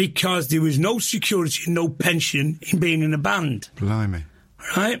because there was no security and no pension in being in a band. Blimey.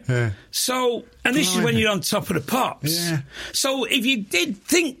 Right? Yeah. So, and this is when you're on Top of the Pops. Yeah. So if you did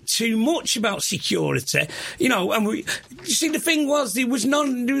think too much about security, you know, and you see, the thing was, there was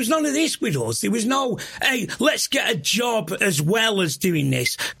none of this with us. There was no, hey, let's get a job as well as doing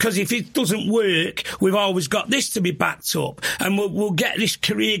this, because if it doesn't work, we've always got this to be backed up, and we'll get this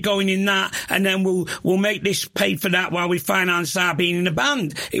career going in that, and then we'll make this pay for that while we finance our being in a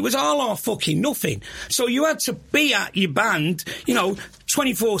band. It was all or fucking nothing. So you had to be at your band, you know,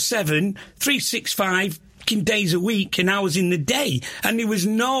 24/7, 365 days a week and hours in the day. And there was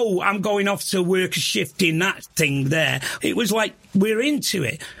no, I'm going off to work a shift in that thing there. It was like, we're into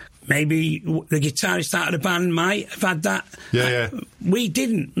it. Maybe the guitarist out of the band might have had that. Yeah. We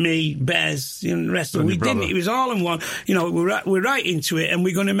didn't, me, Bez, and the rest of it. We didn't. It was all in one. You know, we're right into it and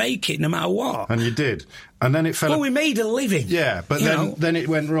we're going to make it no matter what. And you did. And then it fell... Well, we made a living. Yeah, but then it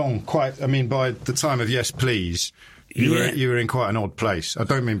went wrong quite... I mean, by the time of Yes Please... You were in quite an odd place. I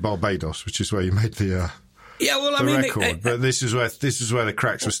don't mean Barbados, which is where you made the record, but this is where the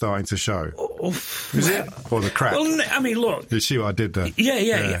cracks were starting to show. Is it? Or the crack? Well, I mean, look. You see what I did there?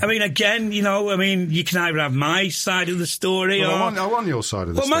 Yeah. I mean, again, you know, you can either have my side of the story or... I want your side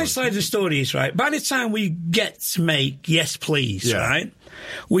of the story. Well, my side of the story is, right, by the time we get to make Yes Please, right,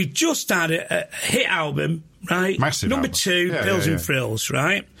 we just had a hit album, right? Massive Number album. 2, Pills and Frills,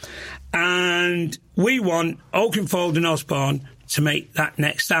 right? And we want Oakenfold and Osborne to make that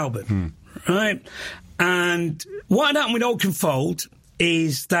next album, right? And what had happened with Oakenfold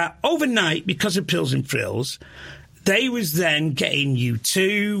is that overnight, because of Pills and Frills, they was then getting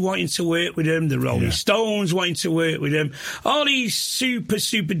U2 wanting to work with them, the Rolling Stones wanting to work with them, all these super,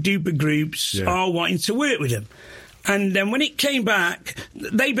 super duper groups all wanting to work with them. And then when it came back,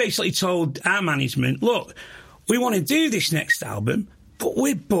 they basically told our management, look, we want to do this next album, but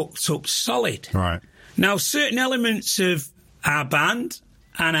we're booked up solid. Right. Now, certain elements of our band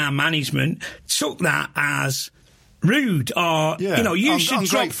and our management took that as rude or, you know, you should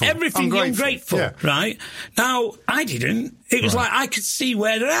drop everything, you're ungrateful, right? Now, I didn't. It was like, I could see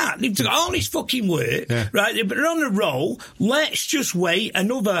where they're at. They've got all this fucking work, right? They're on a roll. Let's just wait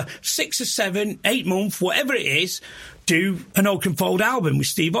another 6 or 7, 8 months, whatever it is, do an Oakenfold album with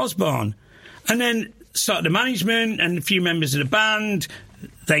Steve Osborne. And then sort of the management and a few members of the band,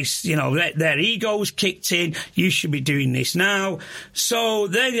 they, you know, their egos kicked in. You should be doing this now. So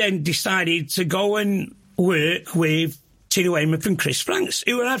they then decided to go and work with Tino Weymouth and Chris Franks,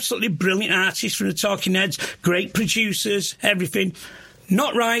 who are absolutely brilliant artists from the Talking Heads, great producers, everything.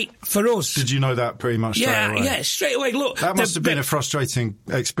 Not right for us. Did you know that pretty much straight away? Yeah, straight away. Look, that must have been a frustrating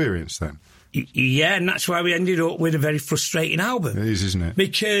experience then. Yeah, and that's why we ended up with a very frustrating album. It is, isn't it?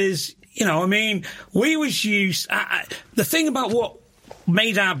 Because, you know, I mean, we was used... the thing about what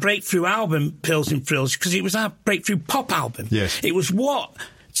made our breakthrough album, Pills and Frills, because it was our breakthrough pop album. Yes. It was what...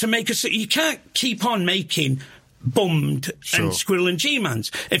 to make us... You can't keep on making Bummed and Squirrel and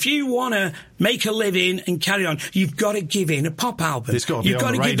G-Mans. If you want to make a living and carry on, you've got to give in a pop album. It's got to be you've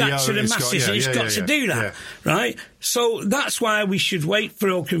got to give radio, that to the masses. It's got to do that, right? So that's why we should wait for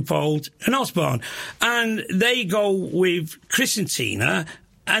Oakenfold and Osborne. And they go with Chris and Tina.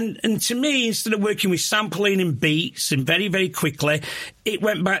 And to me, instead of working with sampling and beats and very, very quickly, it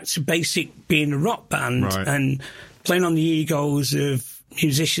went back to basic being a rock band and playing on the egos of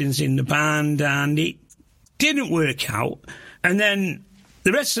musicians in the band, and it didn't work out. And then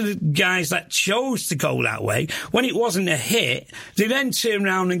the rest of the guys that chose to go that way, when it wasn't a hit, they then turn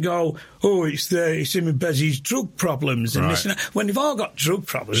around and go, oh, it's him and Bezzy's drug problems and this and that. When they've all got drug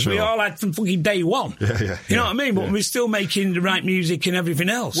problems, we all had from fucking day one. You know what I mean? But we're still making the right music and everything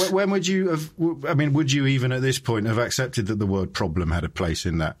else. When would you have, I mean, would you even at this point have accepted that the word problem had a place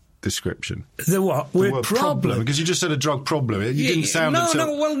in that description? The what? The word problem? Because you just said a drug problem. You didn't sound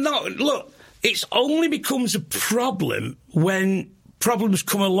No, look, it only becomes a problem when problems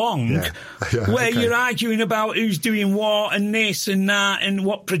come along where you're arguing about who's doing what and this and that and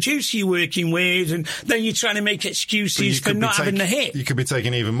what producer you're working with, and then you're trying to make excuses for not having the hit. You could be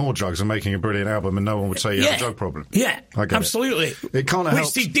taking even more drugs and making a brilliant album and no one would say you have a drug problem. Yeah, I get absolutely. It can't help.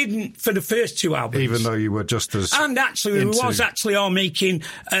 Which they didn't for the first 2 albums. Even though you were just as... And actually, we was actually all making,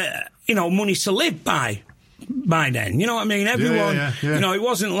 money to live by. by then. You know what I mean? Everyone, you know, it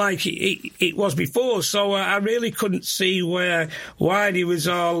wasn't like it was before. So I really couldn't see why he was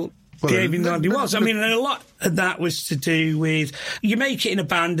all behaving like he was. I mean, and a lot of that was to do with you make it in a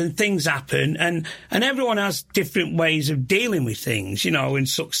band and things happen, and everyone has different ways of dealing with things, you know, and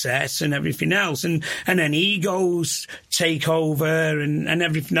success and everything else, and then egos take over and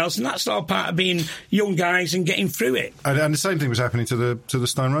everything else, and that's all part of being young guys and getting through it. And the same thing was happening to the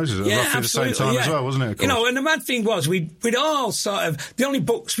Stone Roses at roughly the same time as well, wasn't it? You know, and the mad thing was we'd all sort of, the only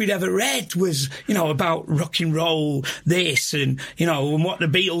books we'd ever read was, you know, about rock and roll, this, and, you know, and what the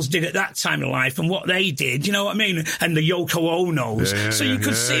Beatles did at that time of life and what they did, you know what I mean? And the Yoko Onos. So you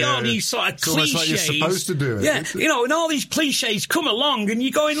could see all these sort of cliches. Like you're supposed to do it. Yeah, you know, and all these cliches come along and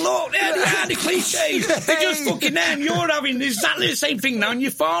you're going, look, there they are, the cliches. They're just fucking them. You're having exactly the same thing now and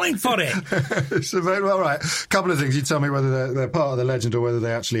you're falling for it. So, well, right. A couple of things. You tell me whether they're part of the legend or whether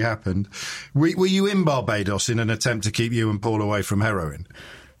they actually happened. Were you in Barbados in an attempt to keep you and Paul away from heroin?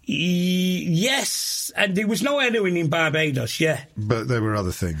 Yes, and there was no heroin in Barbados, But there were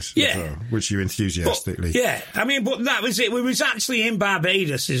other things, as well, which you enthusiastically... I mean, but that was it. We was actually in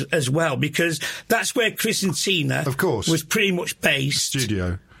Barbados as well, because that's where Chris and Tina, of course, was pretty much based.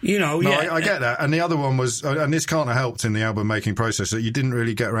 Studio. You know, no, I get that. And the other one was, and this can't have helped in the album-making process, that you didn't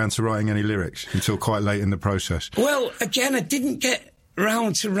really get around to writing any lyrics until quite late in the process. Well, again, I didn't get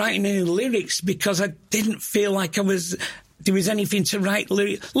around to writing any lyrics because I didn't feel like there was anything to write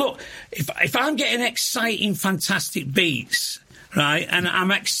lyrics. Look, if I'm getting exciting, fantastic beats, right, and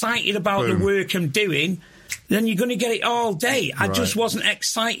I'm excited about the work I'm doing, then you're going to get it all day. I just wasn't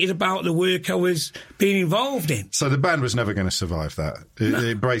excited about the work I was being involved in. So the band was never going to survive that.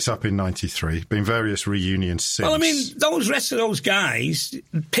 It breaks up in 93, been various reunions since. Well, I mean, those rest of those guys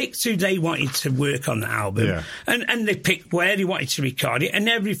picked who they wanted to work on the album, and they picked where they wanted to record it and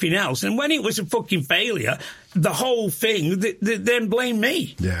everything else. And when it was a fucking failure, the whole thing, they then blamed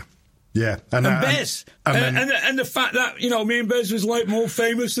me. Yeah, and Bez, and the fact that, you know, me and Bez was like more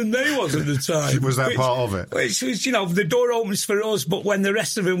famous than they was at the time. Was that part of it? Which was, you know, the door opens for us, but when the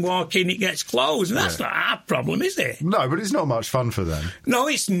rest of them walk in, it gets closed, and that's not our problem, is it? No, but it's not much fun for them. No,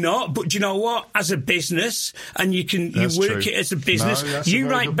 it's not. But do you know what? As a business, and you work it as a business. You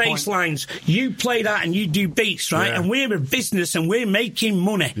write bass lines, you play that, and you do beats, right? And we're a business, and we're making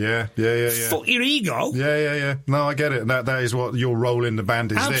money. Yeah. Fuck your ego. Yeah. No, I get it. That is what your role in the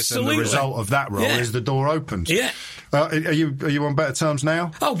band is. Absolutely. This, and the result of that role is the door opens. Yeah. Are you on better terms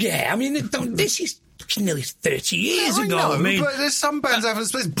now? Oh yeah. I mean, this is nearly 30 years ago. I know, I mean, but there's some bands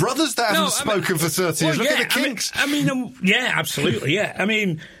there's brothers that haven't spoken for 30 years. Look at the Kinks. I mean, yeah, absolutely. Yeah. I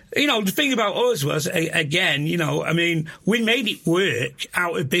mean, you know, the thing about us was, again, you know, I mean, we made it work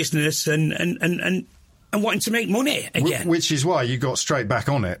out of business and wanting to make money again. Which is why you got straight back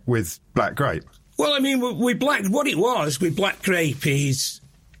on it with Black Grape. Well, I mean, what it was with Black Grape is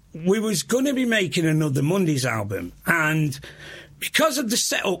we was going to be making another Mondays album, and because of the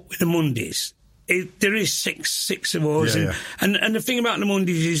setup with the Mondays, there is six of us, and the thing about the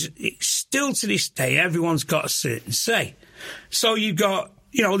Mondays is, it's still to this day, everyone's got a certain say. So you've got,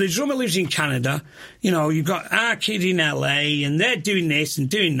 you know, the drummer lives in Canada, you know, you've got our kid in LA, and they're doing this and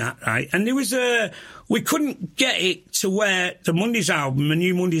doing that, right? And there was we couldn't get it to where the Mondays album, a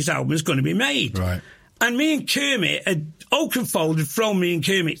new Mondays album, is going to be made. Right. And me and Kermit, Oakenfold had thrown me and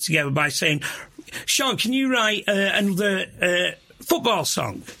Kermit together by saying, Shaun, can you write another football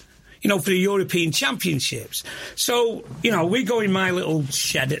song, you know, for the European Championships? So, you know, we go in my little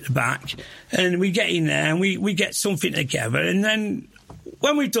shed at the back, and we get in there, and we get something together, and then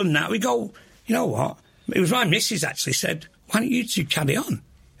when we've done that, we go, you know what? It was my missus actually said, why don't you two carry on?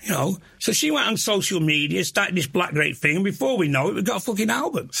 You know, so she went on social media, started this Black Grape thing, and before we know it, we got a fucking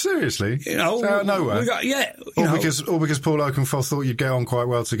album. Seriously? You know, out of nowhere? We got, All because Paul Oakenfold thought you'd get on quite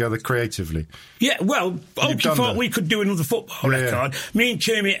well together creatively. Yeah, well, Oaken thought we could do another football record. Me and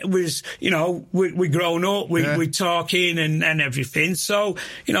Kermit was, you know, we grown up, we talking and everything. So,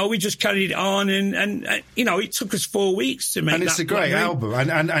 you know, we just carried it on, and you know, it took us 4 weeks to make that. And it's a great album,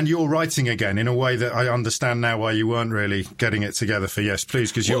 and you're writing again in a way that I understand now why you weren't really getting it together for Yes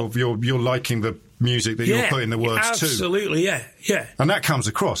Please, because you're liking the music that you're putting the words to. Absolutely, yeah. And that comes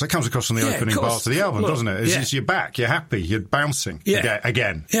across. That comes across on the opening part of the album, doesn't it? It's you're back, you're happy, you're bouncing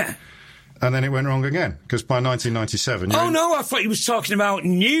again. Yeah. And then it went wrong again, because by 1997... no, I thought he was talking about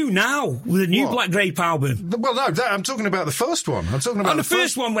new now, with the new Black Grape album. Well, no, I'm talking about the first one. I'm talking about the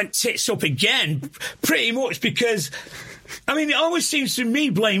first one went tits up again, pretty much because... I mean, it always seems to me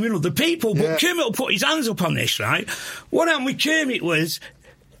blaming other people, but Kermit will put his hands up on this, right? What happened with Kermit was...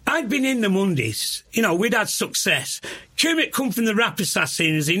 I'd been in the Mondays, you know, we'd had success. Kermit come from the Rap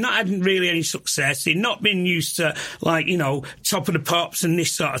Assassins. He'd not had really any success. He'd not been used to, like, you know, Top of the Pops and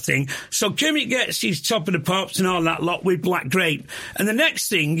this sort of thing. So Kermit gets his Top of the Pops and all that lot with Black Grape. And the next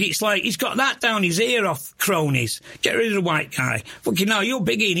thing, it's like he's got that down his ear off cronies. Get rid of the white guy. Fucking no, you're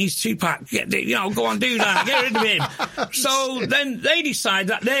Biggie and he's Tupac. Go on, do that. Get rid of him. So then they decide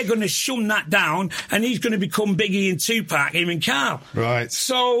that they're going to shun that down and he's going to become Biggie and Tupac, him and Carl. Right.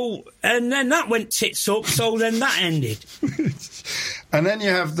 So, and then that went tits up, so then that ended. And then you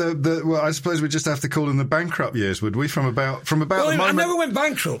have well, I suppose we just have to call them the bankrupt years, would we? From about the moment... I never went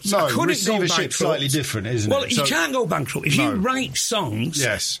bankrupt. No, I couldn't receivership's slightly different, isn't it? Well, you can't go bankrupt. If you write songs,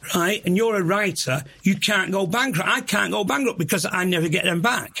 right, and you're a writer, you can't go bankrupt. I can't go bankrupt because I never get them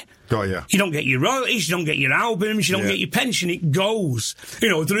back. Got you. You don't get your royalties, you don't get your albums, you don't get your pension, it goes. You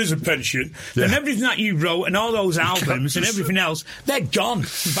know, there is a pension. And everything that you wrote and all those albums and everything else, they're gone.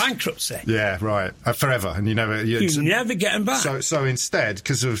 Bankruptcy. Yeah, right. Forever. And you never get them back. So instead,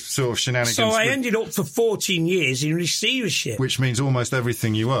 because of sort of shenanigans... So I ended up for 14 years in receivership. Which means almost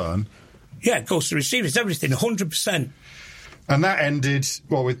everything you earn... Yeah, it goes to receivers, everything, 100%. And that ended,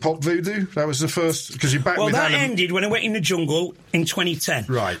 with Pop Voodoo? That was the first... Because you're back with Alan... Well, that ended when I went in the jungle in 2010.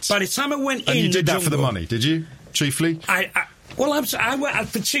 Right. By the time I went in the jungle... And you did that for the money, did you, chiefly? I went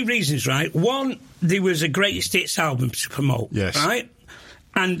for two reasons, right? One, there was a Greatest Hits album to promote, right?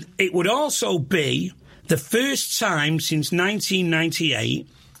 And it would also be the first time since 1998,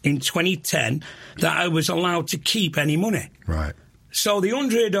 in 2010, that I was allowed to keep any money. Right. So the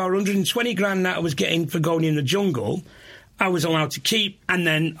 100 or 120 grand that I was getting for going in the jungle... I was allowed to keep, and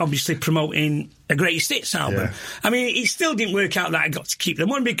then obviously promoting a Greatest Hits album. Yeah. I mean, it still didn't work out that I got to keep the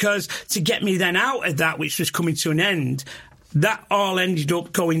money because to get me then out of that, which was coming to an end, that all ended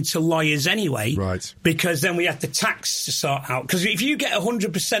up going to lawyers anyway. Right. Because then we had the tax to sort out. Because if you get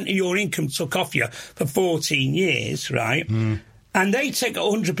 100% of your income took off you for 14 years, right, and they take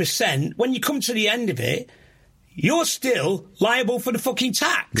 100%, when you come to the end of it, you're still liable for the fucking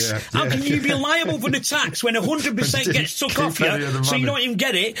tax. How can you be liable for the tax when 100% gets took off you, so you don't even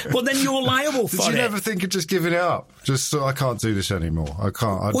get it, but then you're liable for it? Did you never think of just giving it up? Just so I can't do this anymore. I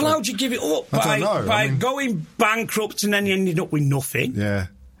can't. Well, how'd you give it up? I don't know. By going bankrupt and then you ended up with nothing. Yeah.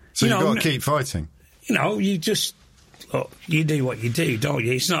 So you've got to keep fighting. You know, you just... Look, you do what you do, don't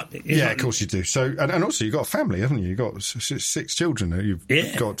you? It's not... Of course you do. So, and also you've got a family, haven't you? You've got 6 children that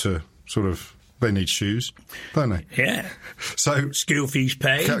you've got to sort of... They need shoes, don't they? Yeah. So school fees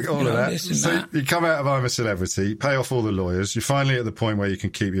paid, all of that. So you come out of I'm a Celebrity, pay off all the lawyers. You're finally at the point where you can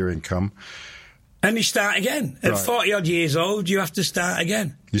keep your income, and you start again. At 40 odd years old, you have to start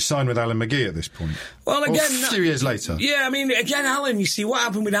again. You sign with Alan McGee at this point. Well, again, a few years later. Yeah, I mean, again, Alan. You see, what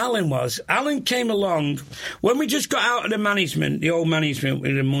happened with Alan was Alan came along when we just got out of the management, the old management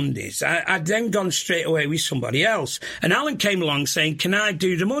with the Mondays. I'd then gone straight away with somebody else, and Alan came along saying, "Can I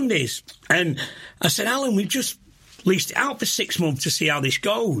do the Mondays?" And I said, "Alan, we've just leased it out for 6 months to see how this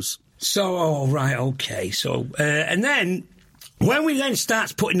goes." So, okay. So, and then when we then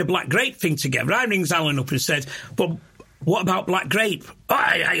starts putting the Black Grape thing together, I rings Alan up and said, "But what about Black Grape?" "Oh,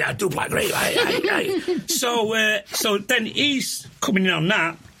 I do Black Grape." So then he's coming in on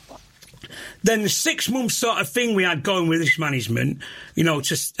that. Then the 6 month sort of thing we had going with this management, you know,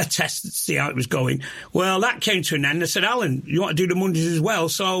 to attest to see how it was going. Well, that came to an end. I said, "Alan, you want to do the Mondays as well?"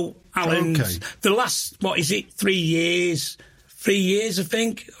 So Alan's the last, 3 years? 3 years, I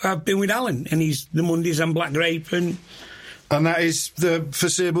think, I've been with Alan, and he's the Mondays and Black Grape, and that is the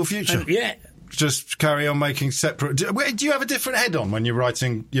foreseeable future. Yeah. Just carry on making separate... Do you have a different head on when you're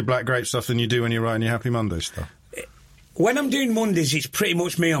writing your Black Grape stuff than you do when you're writing your Happy Monday stuff? When I'm doing Mondays, it's pretty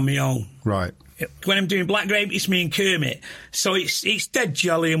much me on my own. Right. When I'm doing Black Grape, it's me and Kermit. So it's dead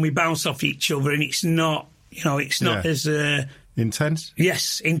jolly and we bounce off each other and it's not, it's not as... intense?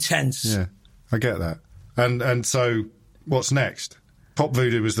 Yes, intense. Yeah, I get that. And so, what's next? Pop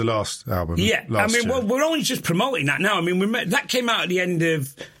Voodoo was the last album. Yeah, we're only just promoting that now. I mean, that came out at the end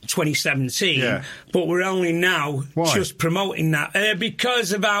of 2017, but we're only now just promoting that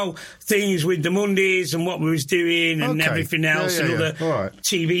because of how things with the Mondays and what we was doing and everything else and other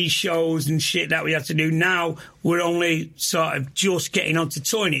TV shows and shit that we had to do. Now we're only sort of just getting onto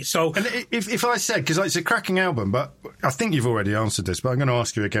touring it. So, and if I said, because it's a cracking album, but I think you've already answered this, but I'm going to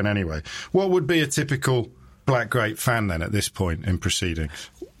ask you again anyway. What would be a typical Black Grape fan then at this point in proceedings?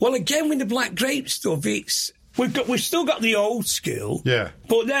 Well, again with the Black Grape stuff, we've still got the old school,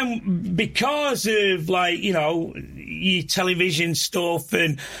 but then because of your television stuff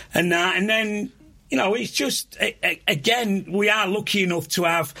and that, and then it's just, again, we are lucky enough to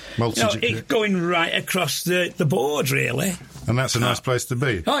have it going right across the board, really. And that's a nice place to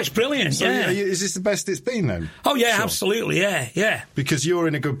be. Oh, it's brilliant, so is this the best it's been, then? Oh, yeah, Shaun? Absolutely, yeah. Because you're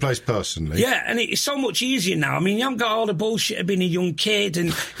in a good place personally. Yeah, and it's so much easier now. I mean, you haven't got all the bullshit of being a young kid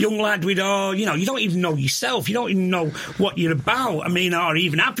and young lad with all, you don't even know yourself. You don't even know what you're about, or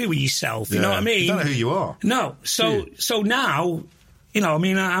even happy with yourself, you know what I mean? You don't know who you are. No, so now...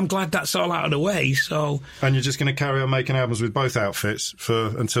 I'm glad that's all out of the way, so... And you're just going to carry on making albums with both outfits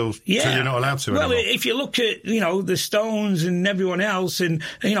until you're not allowed to anymore? Well, if you look at, the Stones and everyone else and,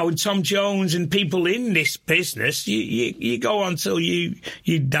 and Tom Jones and people in this business, you go on till you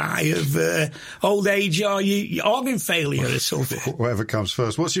die of old age or organ failure or something. Whatever comes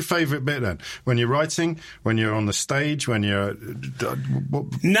first. What's your favourite bit, then? When you're writing, when you're on the stage, when you're...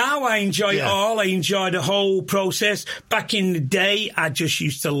 Now I enjoy it all. I enjoy the whole process. Back in the day... I just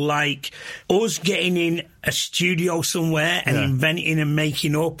used to like us getting in a studio somewhere and inventing and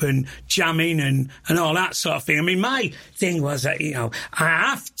making up and jamming and all that sort of thing. I mean, my thing was that, I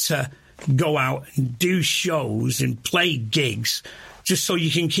have to go out and do shows and play gigs just so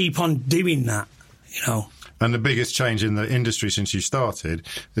you can keep on doing that, And the biggest change in the industry since you started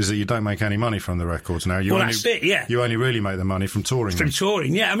is that you don't make any money from the records now. That's it, yeah. You only really make the money from touring. From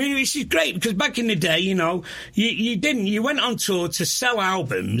touring, yeah. I mean, this is great because back in the day, you didn't. You went on tour to sell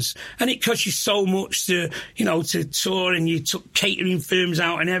albums and it cost you so much to tour, and you took catering firms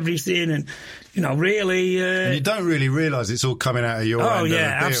out and everything and... really... and you don't really realise it's all coming out of your end of the deal,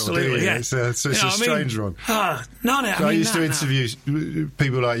 absolutely, do you? Yeah. It's a strange one. I used to interview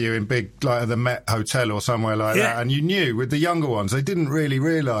people like you in big, like at the Met Hotel or somewhere like that, and you knew with the younger ones, they didn't really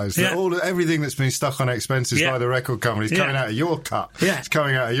realise that everything that's been stuck on expenses by the record company is coming out of your cut. Yeah. It's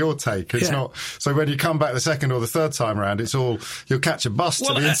coming out of your take. It's not... So when you come back the second or the third time round, it's all... You'll catch a bus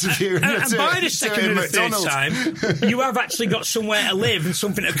to the interview. And by the second or the third time, you have actually got somewhere to live and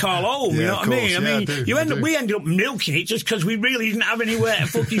something to call home, you know what I mean? We ended up milking it just because we really didn't have anywhere to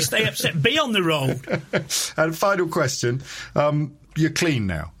fucking stay except be on the road. And final question. You're clean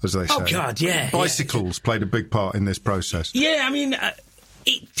now, as they say. Oh, God, yeah. Bicycles played a big part in this process. Yeah,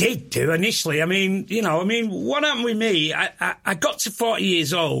 it did do initially. What happened with me, I got to 40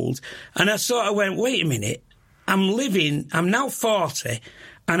 years old and I sort of went, wait a minute, I'm now 40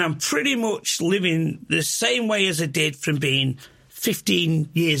 and I'm pretty much living the same way as I did from being 15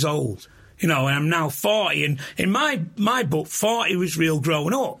 years old. And I'm now 40, and in my book, 40 was real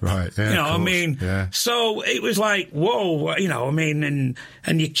growing up. Right, yeah. So it was like, whoa, and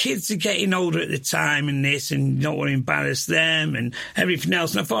your kids are getting older at the time and this, and you don't want to embarrass them and everything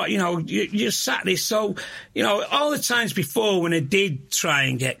else. And I thought, you're sat there. So, all the times before when I did try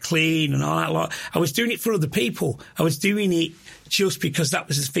and get clean and all that lot, I was doing it for other people. I was doing it just because that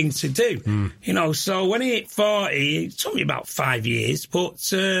was the thing to do. So when I hit 40, it took me about 5 years, but...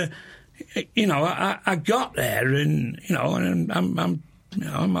 I got there, and and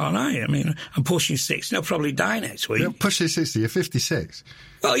I'm all right. I'm pushing 60. I'll probably die next week. You're pushing 60. You're 56.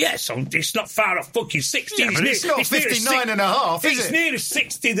 Well, yeah, so it's not far off fucking 60. Yeah, it's not 59 and a half, is it? It's nearer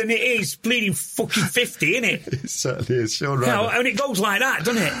 60 than it is bleeding fucking 50, isn't it? It certainly is, Shaun Ryder. And it goes like that,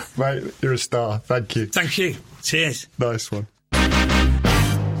 doesn't it? Mate, you're a star. Thank you. Thank you. Cheers. Nice one.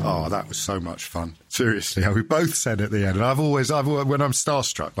 Oh, that was so much fun. Seriously, we both said at the end, and I've always, when I'm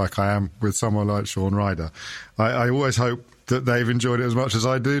starstruck, like I am with someone like Shaun Ryder, I always hope that they've enjoyed it as much as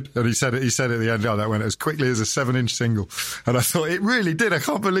I did. And he said at the end, that went as quickly as a 7-inch single. And I thought, it really did. I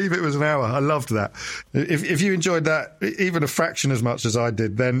can't believe it was an hour. I loved that. If you enjoyed that, even a fraction as much as I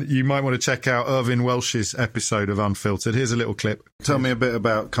did, then you might want to check out Irvine Welsh's episode of Unfiltered. Here's a little clip. Tell me a bit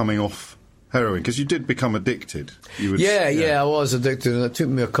about coming off heroin, because you did become addicted. I was addicted, and it took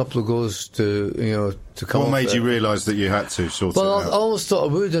me a couple of goes to come. What made you realise that you had to sort it out? I always thought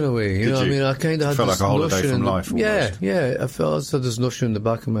I would in a way. I kind of had felt like a holiday from life. Almost. I felt had this notion in the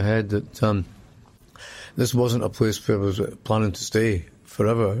back of my head that this wasn't a place where I was planning to stay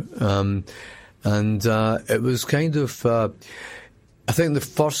forever, and it was kind of. I think the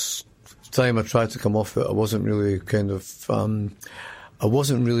first time I tried to come off it, I wasn't really I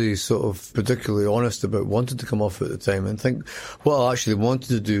wasn't really sort of particularly honest about wanting to come off at the time, and think what I actually wanted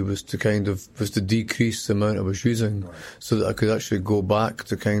to do was to decrease the amount I was using, so that I could actually go back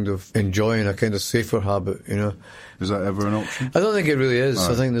to kind of enjoying a kind of safer habit, Is that ever an option? I don't think it really is.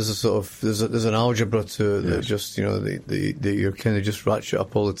 Right. I think there's a sort of there's an algebra to it that just that you're kind of just ratchet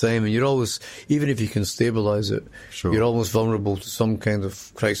up all the time, and you're always, even if you can stabilise it, you're almost vulnerable to some kind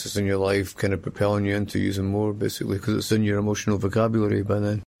of crisis in your life, kind of propelling you into using more, basically, because it's in your emotional vocabulary by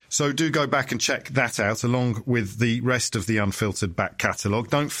then. So do go back and check that out, along with the rest of the Unfiltered back catalogue.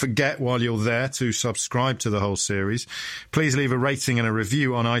 Don't forget, while you're there, to subscribe to the whole series. Please leave a rating and a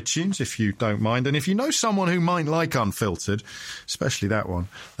review on iTunes, if you don't mind. And if you know someone who might like Unfiltered, especially that one,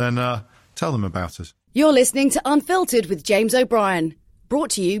 then tell them about us. You're listening to Unfiltered with James O'Brien, brought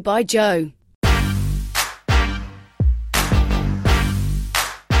to you by Joe.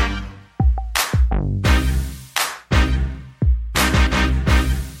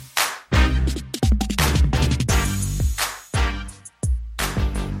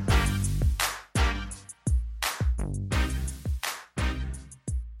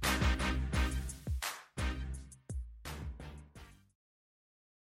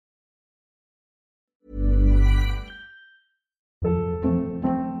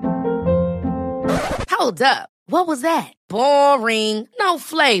 Hold up. What was that? Boring. No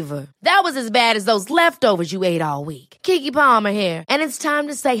flavor. That was as bad as those leftovers you ate all week. Keke Palmer here, and it's time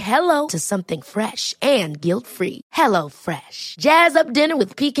to say hello to something fresh and guilt-free. Hello Fresh. Jazz up dinner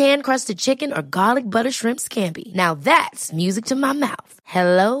with pecan-crusted chicken or garlic butter shrimp scampi. Now that's music to my mouth.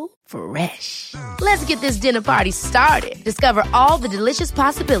 Hello Fresh. Let's get this dinner party started. Discover all the delicious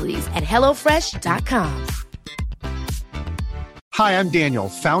possibilities at HelloFresh.com. Hi, I'm Daniel,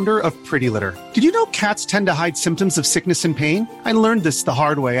 founder of Pretty Litter. Did you know cats tend to hide symptoms of sickness and pain? I learned this the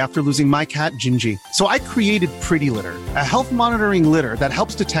hard way after losing my cat, Gingy. So I created Pretty Litter, a health monitoring litter that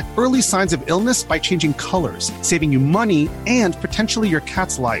helps detect early signs of illness by changing colors, saving you money and potentially your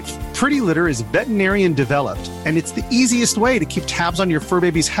cat's life. Pretty Litter is veterinarian developed, and it's the easiest way to keep tabs on your fur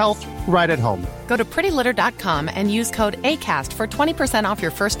baby's health right at home. Go to prettylitter.com and use code ACAST for 20% off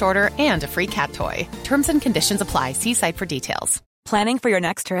your first order and a free cat toy. Terms and conditions apply. See site for details. Planning for your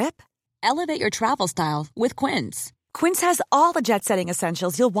next trip? Elevate your travel style with Quince. Quince has all the jet-setting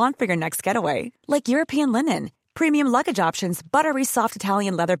essentials you'll want for your next getaway, like European linen, premium luggage options, buttery soft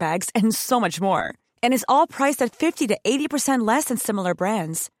Italian leather bags, and so much more. And is all priced at 50 to 80% less than similar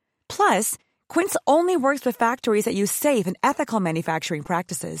brands. Plus, Quince only works with factories that use safe and ethical manufacturing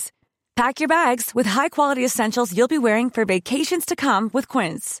practices. Pack your bags with high-quality essentials you'll be wearing for vacations to come with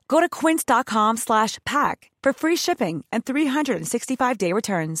Quince. Go to quince.com/pack for free shipping and 365-day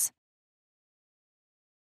returns.